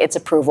expedited its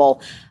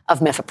approval of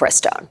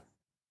mifepristone.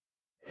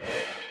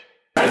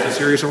 Is it a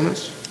serious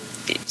illness?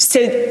 So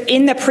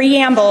in the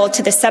preamble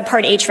to the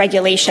Subpart H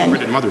regulation...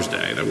 Mother's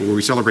Day, were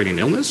we celebrating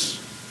illness?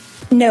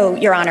 No,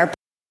 Your Honor.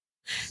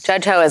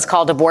 Judge Ho has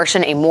called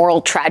abortion a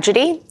moral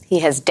tragedy. He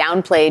has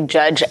downplayed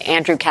Judge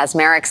Andrew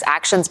Kaczmarek's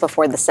actions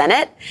before the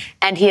Senate,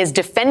 and he has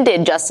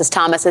defended Justice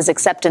Thomas's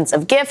acceptance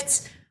of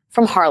gifts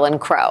from Harlan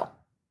Crow,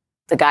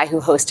 the guy who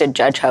hosted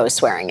Judge Ho's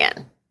swearing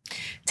in.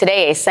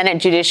 Today, a Senate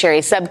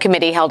Judiciary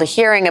Subcommittee held a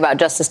hearing about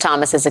Justice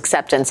Thomas's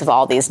acceptance of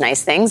all these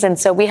nice things, and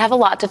so we have a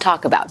lot to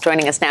talk about.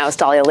 Joining us now is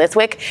Dahlia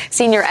Lithwick,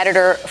 senior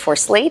editor for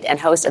Slate and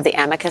host of the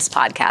Amicus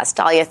podcast.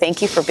 Dahlia,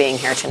 thank you for being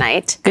here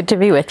tonight. Good to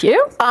be with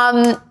you.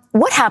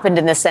 What happened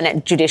in the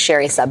Senate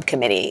Judiciary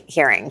Subcommittee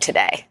hearing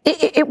today?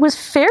 It was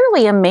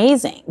fairly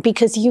amazing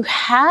because you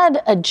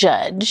had a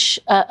judge,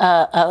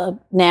 a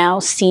now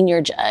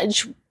senior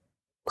judge,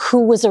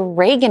 who was a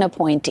Reagan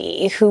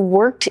appointee, who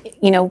worked,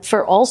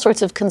 for all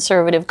sorts of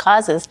conservative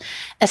causes,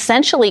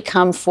 essentially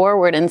come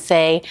forward and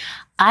say,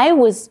 I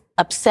was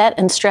upset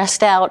and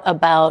stressed out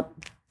about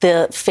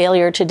the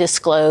failure to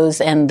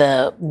disclose and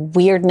the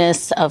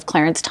weirdness of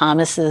Clarence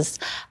Thomas's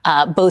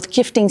both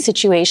gifting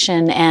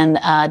situation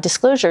and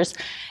disclosures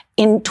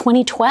in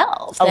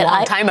 2012. A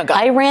long time ago.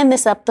 I ran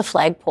this up the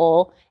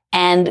flagpole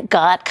and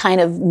got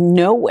kind of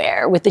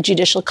nowhere with the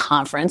Judicial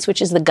Conference,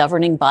 which is the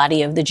governing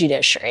body of the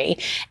judiciary.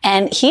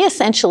 And he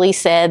essentially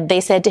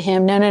they said to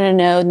him,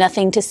 no,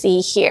 nothing to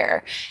see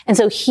here. And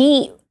so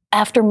he,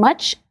 after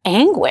much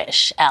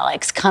anguish,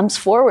 Alex, comes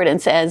forward and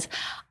says,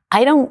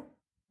 I don't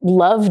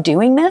love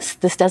doing this.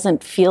 This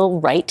doesn't feel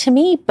right to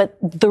me. But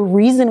the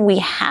reason we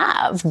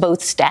have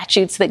both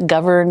statutes that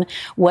govern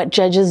what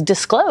judges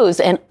disclose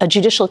and a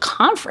judicial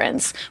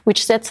conference,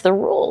 which sets the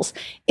rules,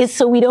 is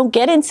so we don't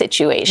get in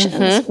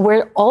situations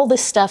where all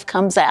this stuff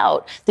comes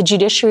out, the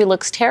judiciary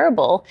looks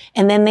terrible,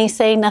 and then they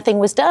say nothing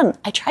was done.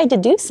 I tried to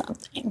do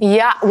something.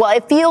 Yeah, well,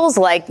 it feels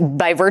like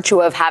by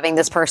virtue of having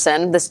this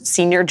person, this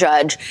senior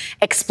judge,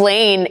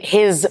 explain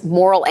his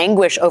moral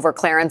anguish over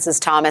Clarence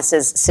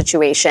Thomas's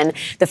situation,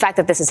 the fact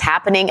that this is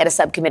happening at a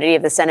subcommittee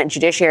of the Senate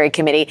Judiciary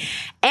Committee,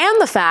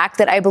 and the fact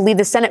that I believe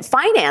the Senate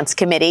Finance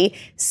Committee,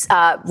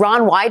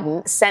 Ron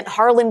Wyden, sent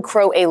Harlan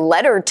Crow a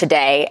letter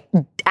today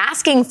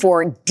asking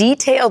for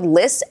detailed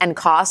lists and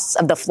costs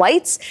of the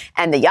flights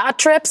and the yacht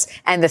trips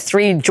and the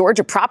 3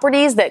 Georgia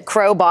properties that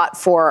Crow bought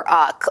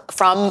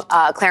from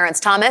Clarence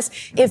Thomas.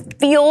 It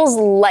feels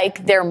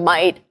like there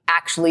might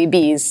actually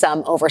be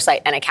some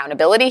oversight and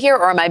accountability here,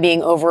 or am I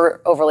being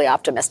overly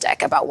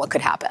optimistic about what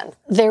could happen?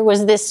 There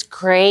was this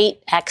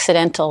great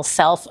accidental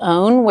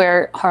self-own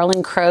where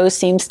Harlan Crow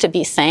seems to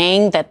be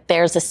saying that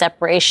there's a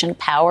separation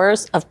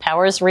of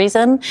powers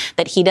reason,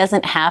 that he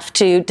doesn't have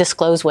to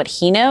disclose what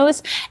he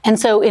knows. And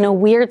so in a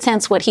weird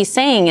sense, what he's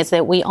saying is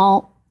that we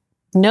all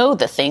know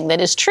the thing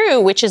that is true,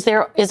 which is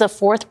there is a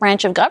fourth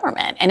branch of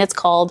government, and it's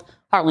called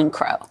Harlan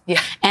Crow.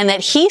 Yeah. And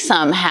that he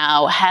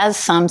somehow has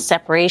some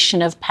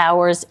separation of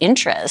powers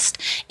interest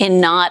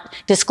in not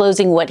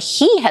disclosing what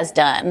he has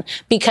done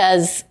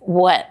because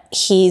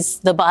he's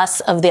the boss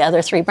of the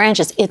other 3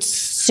 branches. It's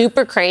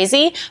super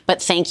crazy,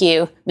 but thank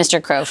you,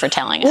 Mr. Crow, for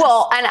telling us.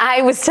 Well, and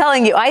I was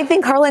telling you, I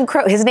think Harlan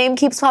Crow, his name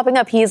keeps popping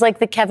up. He's like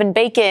the Kevin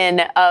Bacon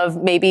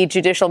of maybe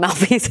judicial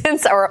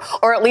malfeasance or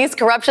at least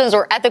corruptions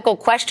or ethical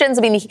questions.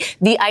 I mean,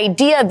 the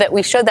idea that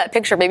we showed that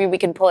picture, maybe we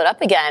can pull it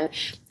up again,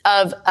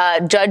 of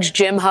Judge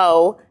Jim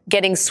Ho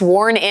getting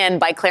sworn in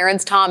by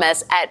Clarence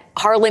Thomas at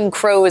Harlan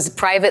Crow's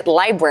private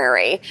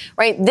library,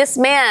 right? This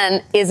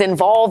man is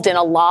involved in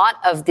a lot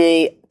of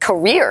the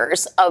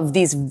careers of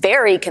these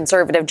very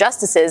conservative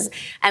justices.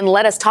 And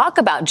let us talk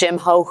about Jim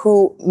Ho,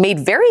 who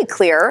made very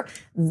clear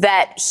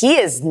that he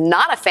is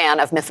not a fan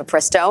of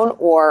mifepristone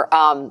or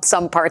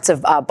some parts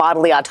of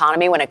bodily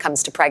autonomy when it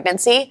comes to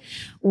pregnancy.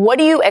 What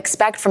do you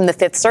expect from the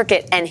Fifth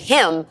Circuit and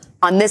him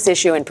on this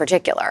issue in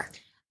particular?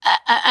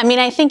 I mean,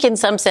 I think in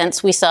some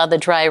sense we saw the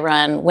dry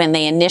run when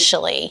they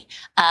initially,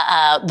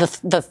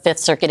 the Fifth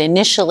Circuit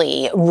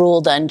initially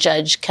ruled on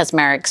Judge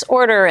Kaczmarek's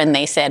order, and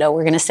they said,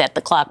 we're going to set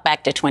the clock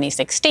back to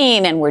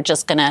 2016, and we're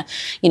just going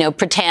to,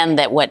 pretend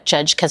that what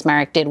Judge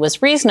Kaczmarek did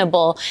was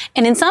reasonable.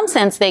 And in some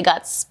sense, they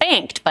got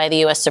spanked by the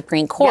U.S.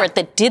 Supreme Court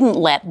that didn't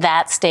let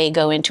that stay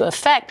go into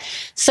effect.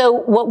 So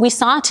what we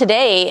saw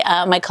today,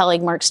 my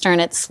colleague Mark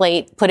Stern at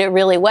Slate put it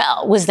really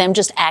well, was them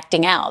just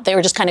acting out. They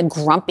were just kind of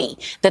grumpy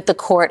that the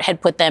court had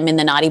put them in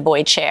the naughty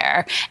boy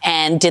chair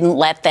and didn't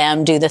let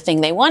them do the thing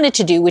they wanted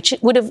to do, which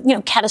would have,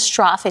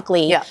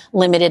 catastrophically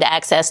limited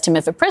access to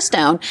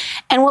mifepristone.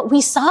 And what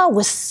we saw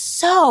was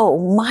so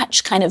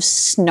much kind of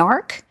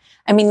snark.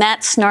 I mean,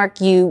 that snark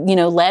you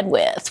led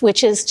with,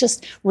 which is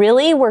just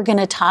really, we're going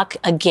to talk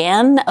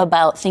again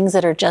about things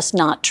that are just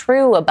not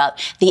true, about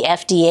the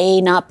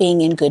FDA not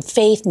being in good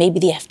faith. Maybe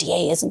the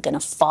FDA isn't going to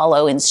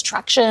follow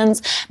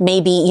instructions.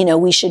 Maybe,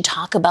 we should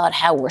talk about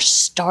how we're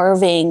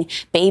starving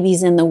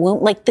babies in the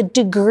womb. Like the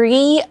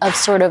degree of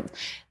sort of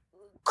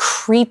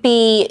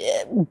creepy,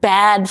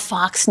 bad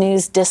Fox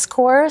News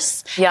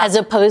discourse, as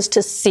opposed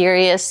to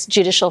serious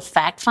judicial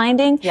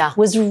fact-finding,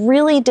 was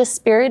really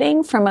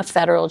dispiriting from a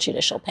federal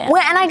judicial panel.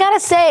 Well, and I gotta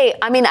say,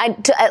 I mean,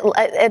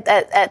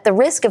 at the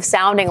risk of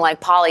sounding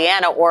like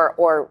Pollyanna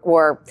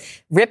or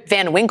Rip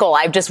Van Winkle,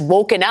 I've just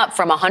woken up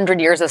from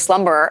 100 years of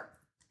slumber.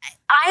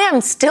 I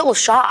am still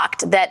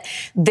shocked that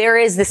there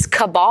is this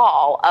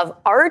cabal of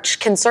arch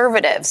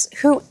conservatives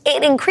who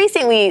it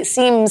increasingly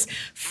seems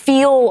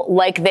feel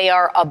like they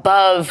are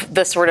above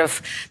the sort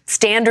of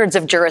standards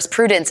of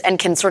jurisprudence and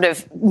can sort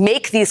of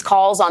make these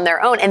calls on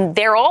their own. And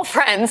they're all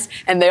friends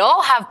and they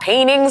all have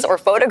paintings or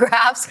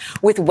photographs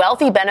with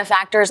wealthy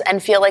benefactors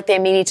and feel like they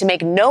need to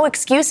make no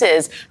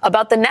excuses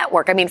about the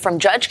network. I mean, from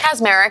Judge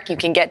Kaczmarek, you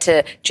can get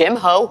to Jim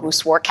Ho, who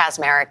swore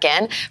Kaczmarek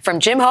in. From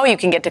Jim Ho, you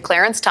can get to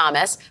Clarence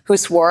Thomas, who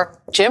swore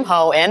Jim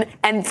Ho in,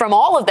 and from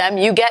all of them,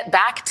 you get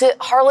back to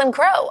Harlan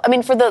Crow. I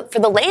mean, for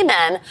the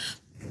layman,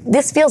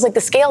 this feels like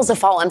the scales have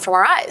fallen from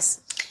our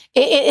eyes.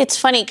 It's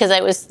funny because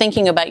I was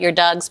thinking about your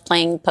dogs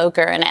playing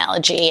poker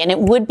analogy, and it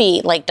would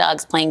be like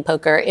dogs playing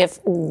poker if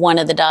one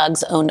of the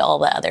dogs owned all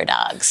the other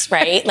dogs,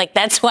 right? Like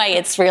that's why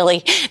it's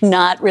really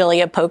not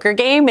really a poker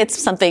game.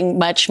 It's something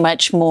much,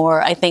 much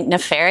more, I think,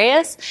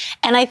 nefarious.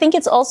 And I think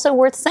it's also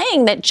worth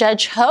saying that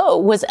Judge Ho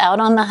was out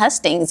on the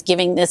hustings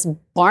giving this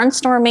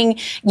barnstorming,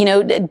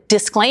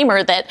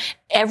 disclaimer that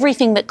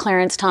everything that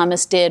Clarence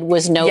Thomas did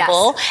was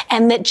noble,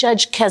 and that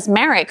Judge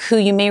Kaczmarek, who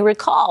you may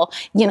recall,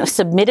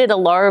 submitted a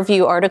law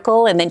review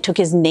article and then took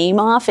his name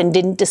off and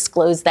didn't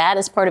disclose that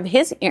as part of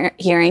his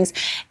hearings.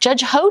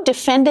 Judge Ho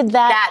defended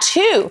that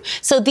too.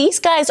 So these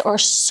guys are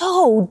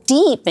so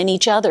deep in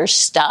each other's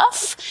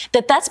stuff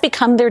that that's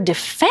become their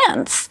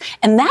defense.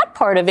 And that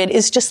part of it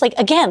is just like,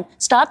 again,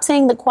 stop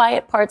saying the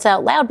quiet parts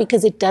out loud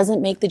because it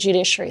doesn't make the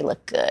judiciary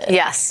look good.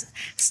 Yes.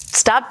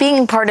 Stop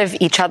being part of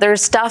each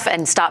other's stuff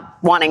and stop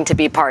wanting to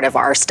be part of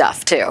our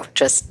stuff, too.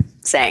 Just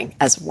saying,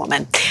 as a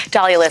woman.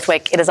 Dahlia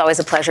Lithwick, it is always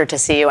a pleasure to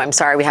see you. I'm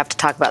sorry we have to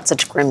talk about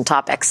such grim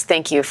topics.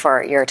 Thank you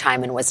for your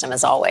time and wisdom,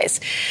 as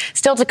always.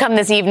 Still to come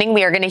this evening,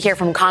 we are going to hear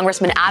from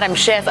Congressman Adam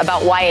Schiff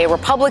about why a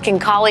Republican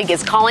colleague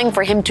is calling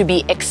for him to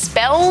be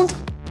expelled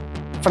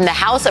from the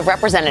House of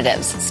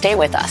Representatives. Stay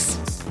with us.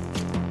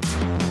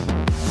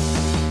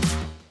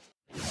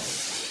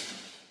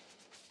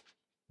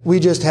 We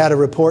just had a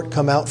report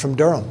come out from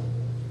Durham.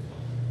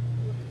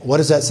 What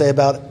does that say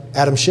about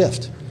Adam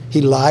Schiff? He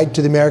lied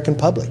to the American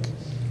public.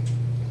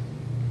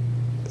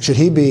 Should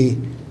he be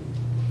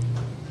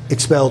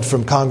expelled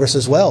from Congress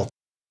as well?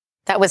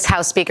 That was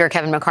House Speaker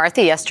Kevin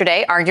McCarthy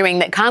yesterday, arguing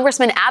that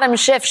Congressman Adam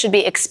Schiff should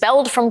be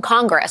expelled from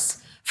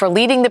Congress for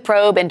leading the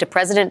probe into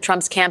President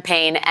Trump's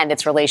campaign and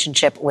its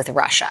relationship with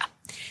Russia.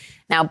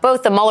 Now,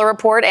 both the Mueller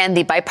report and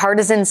the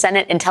bipartisan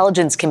Senate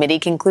Intelligence Committee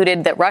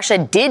concluded that Russia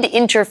did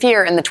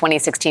interfere in the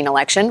 2016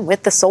 election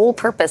with the sole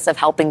purpose of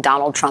helping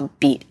Donald Trump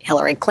beat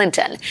Hillary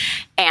Clinton,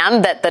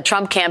 and that the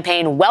Trump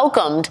campaign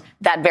welcomed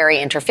that very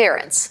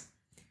interference.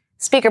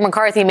 Speaker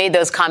McCarthy made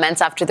those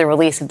comments after the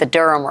release of the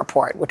Durham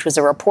report, which was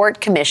a report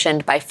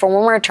commissioned by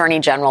former Attorney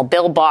General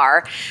Bill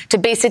Barr to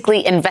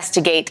basically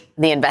investigate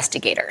the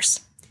investigators.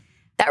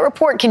 That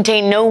report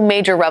contained no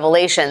major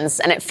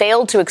revelations, and it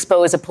failed to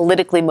expose a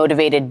politically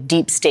motivated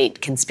deep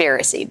state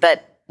conspiracy.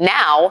 But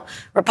now,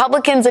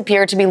 Republicans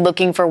appear to be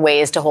looking for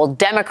ways to hold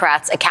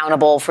Democrats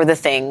accountable for the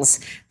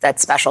things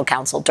that Special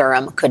Counsel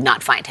Durham could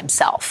not find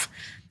himself,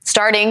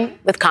 starting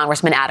with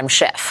Congressman Adam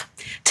Schiff.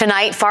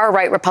 Tonight,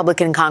 far-right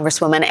Republican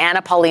Congresswoman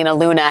Anna Paulina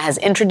Luna has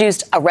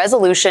introduced a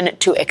resolution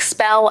to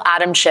expel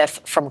Adam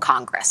Schiff from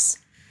Congress.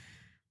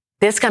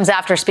 This comes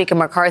after Speaker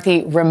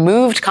McCarthy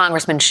removed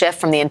Congressman Schiff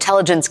from the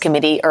Intelligence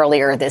Committee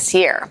earlier this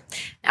year.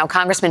 Now,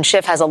 Congressman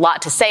Schiff has a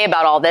lot to say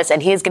about all this,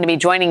 and he is going to be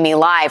joining me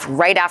live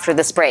right after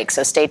this break,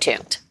 so stay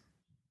tuned.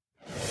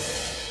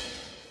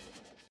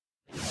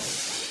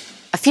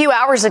 A few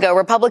hours ago,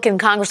 Republican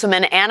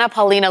Congresswoman Anna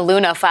Paulina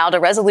Luna filed a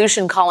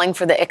resolution calling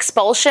for the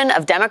expulsion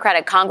of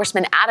Democratic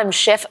Congressman Adam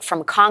Schiff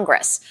from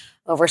Congress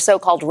over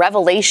so-called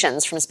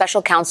revelations from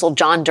Special Counsel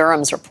John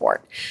Durham's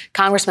report.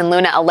 Congressman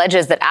Luna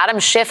alleges that Adam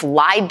Schiff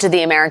lied to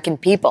the American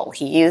people.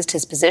 He used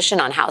his position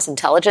on House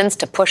Intelligence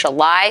to push a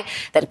lie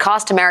that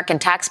cost American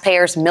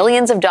taxpayers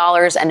millions of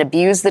dollars and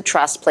abused the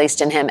trust placed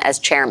in him as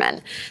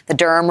chairman. The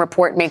Durham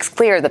report makes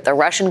clear that the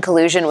Russian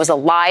collusion was a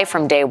lie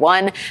from day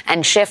one,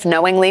 and Schiff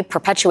knowingly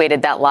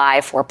perpetuated that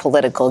lie for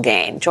political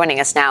gain.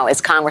 Joining us now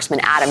is Congressman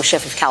Adam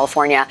Schiff of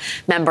California,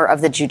 member of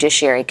the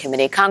Judiciary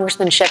Committee.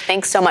 Congressman Schiff,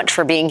 thanks so much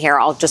for being here.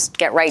 I'll just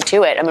get right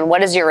to it. I mean,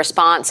 what is your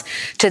response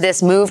to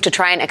this move to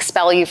try and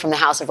expel you from the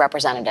House of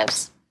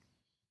Representatives?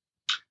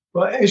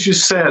 Well, as you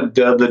said,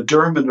 the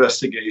Durham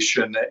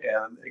investigation,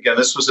 and again,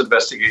 this was an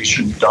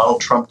investigation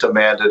Donald Trump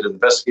demanded, an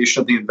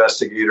investigation of the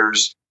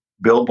investigators.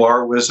 Bill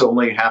Barr was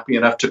only happy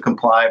enough to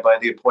comply by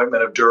the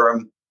appointment of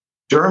Durham.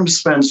 Durham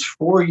spends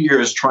 4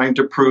 years trying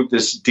to prove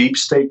this deep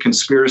state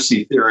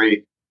conspiracy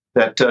theory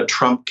that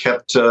Trump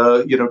kept,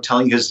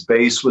 telling his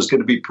base was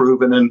going to be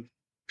proven, and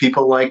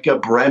people like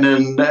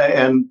Brennan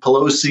and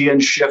Pelosi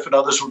and Schiff and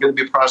others were going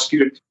to be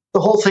prosecuted.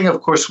 The whole thing,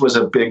 of course, was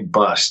a big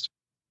bust.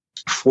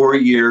 4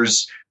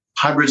 years,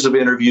 hundreds of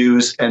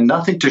interviews, and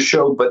nothing to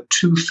show but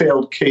 2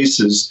 failed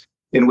cases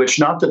in which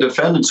not the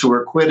defendants who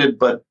were acquitted,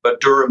 but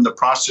Durham, the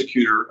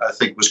prosecutor, I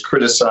think, was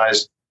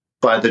criticized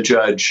by the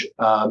judge.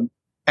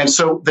 And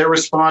so their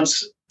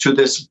response to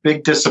this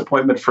big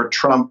disappointment for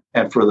Trump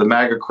and for the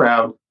MAGA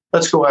crowd,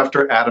 let's go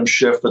after Adam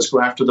Schiff. Let's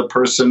go after the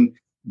person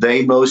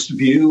they most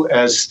view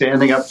as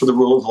standing up for the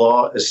rule of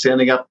law, as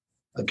standing up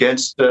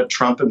against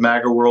Trump and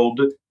MAGA world,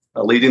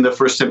 leading the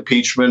first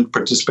impeachment,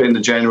 participating in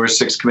the January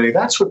 6th committee.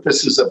 That's what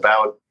this is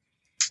about.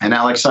 And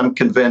Alex, I'm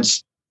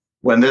convinced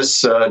when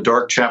this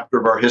dark chapter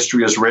of our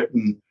history is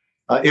written,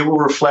 it will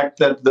reflect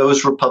that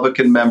those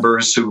Republican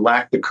members who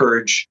lack the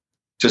courage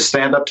to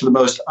stand up to the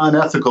most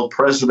unethical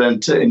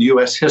president in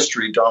U.S.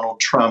 history, Donald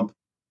Trump,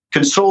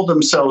 consoled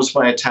themselves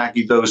by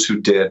attacking those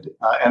who did.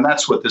 And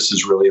that's what this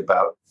is really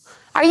about.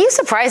 Are you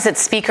surprised that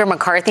Speaker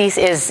McCarthy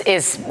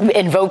is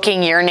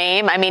invoking your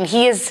name? I mean,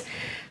 he is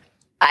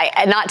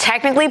not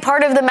technically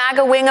part of the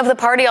MAGA wing of the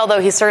party, although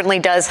he certainly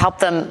does help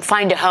them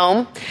find a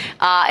home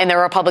in the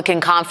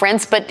Republican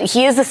conference. But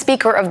he is the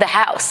Speaker of the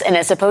House and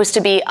is supposed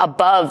to be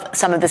above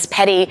some of this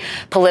petty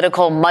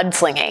political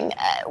mudslinging.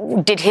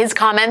 Did his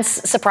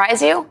comments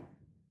surprise you?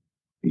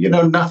 You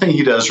know, nothing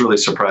he does really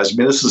surprised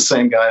me. This is the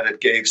same guy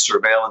that gave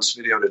surveillance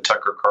video to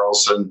Tucker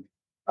Carlson.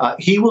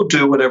 He will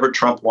do whatever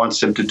Trump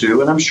wants him to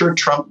do. And I'm sure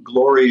Trump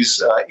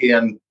glories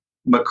in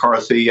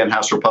McCarthy and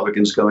House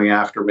Republicans going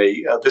after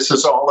me. This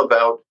is all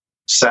about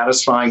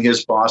satisfying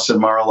his boss in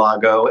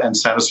Mar-a-Lago and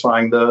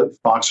satisfying the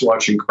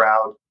Fox-watching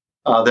crowd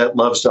that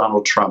loves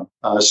Donald Trump.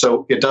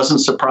 So it doesn't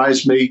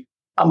surprise me.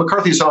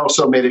 McCarthy's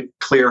also made it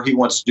clear he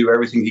wants to do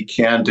everything he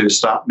can to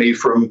stop me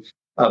from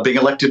being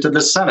elected to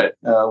the Senate,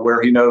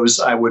 where he knows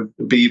I would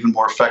be even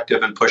more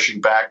effective in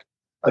pushing back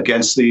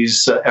against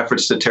these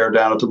efforts to tear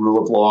down the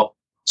rule of law.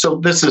 So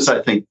this is,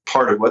 I think,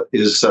 part of what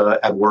is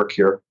at work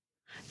here.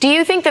 Do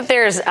you think that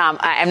there's,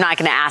 I'm not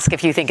going to ask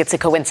if you think it's a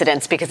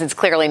coincidence because it's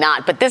clearly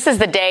not, but this is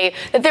the day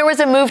that there was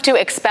a move to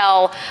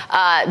expel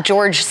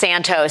George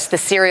Santos, the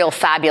serial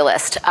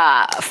fabulist,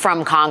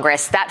 from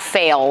Congress. That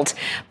failed.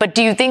 But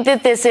do you think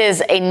that this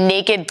is a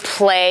naked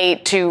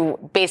play to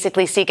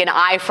basically seek an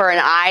eye for an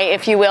eye,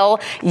 if you will?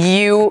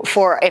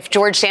 If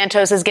George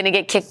Santos is going to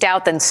get kicked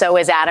out, then so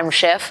is Adam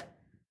Schiff?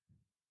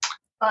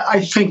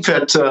 I think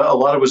that a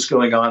lot of what's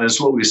going on is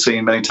what we've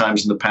seen many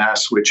times in the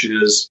past, which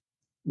is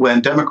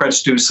when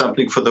Democrats do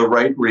something for the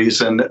right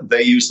reason,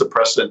 they use the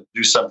precedent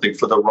to do something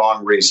for the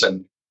wrong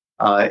reason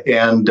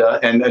and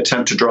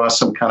attempt to draw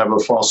some kind of a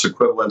false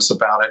equivalence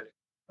about it.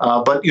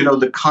 But,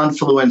 the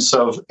confluence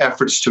of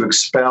efforts to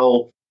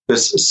expel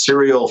this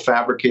serial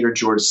fabricator,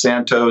 George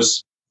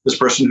Santos, this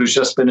person who's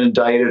just been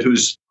indicted,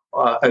 who's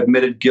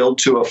admitted guilt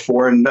to a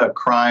foreign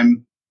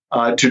crime,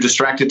 to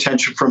distract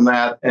attention from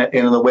that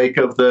in the wake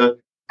of the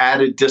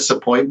added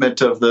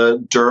disappointment of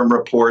the Durham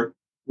report.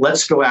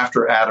 Let's go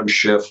after Adam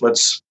Schiff.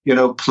 Let's,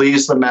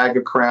 please the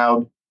MAGA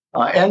crowd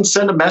and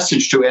send a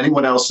message to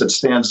anyone else that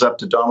stands up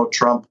to Donald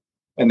Trump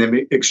and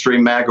the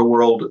extreme MAGA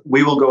world.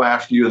 We will go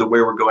after you the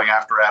way we're going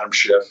after Adam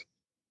Schiff.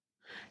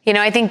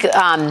 I think,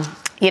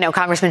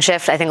 Congressman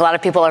Schiff, I think a lot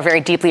of people are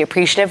very deeply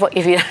appreciative of what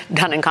you've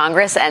done in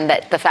Congress and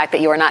that the fact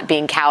that you are not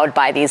being cowed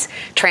by these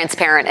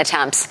transparent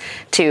attempts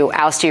to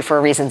oust you for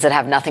reasons that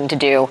have nothing to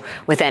do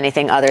with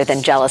anything other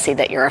than jealousy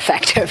that you're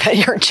effective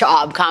at your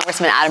job.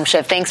 Congressman Adam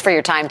Schiff, thanks for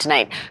your time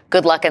tonight.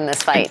 Good luck in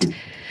this fight.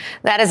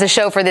 That is the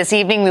show for this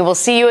evening. We will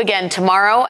see you again tomorrow.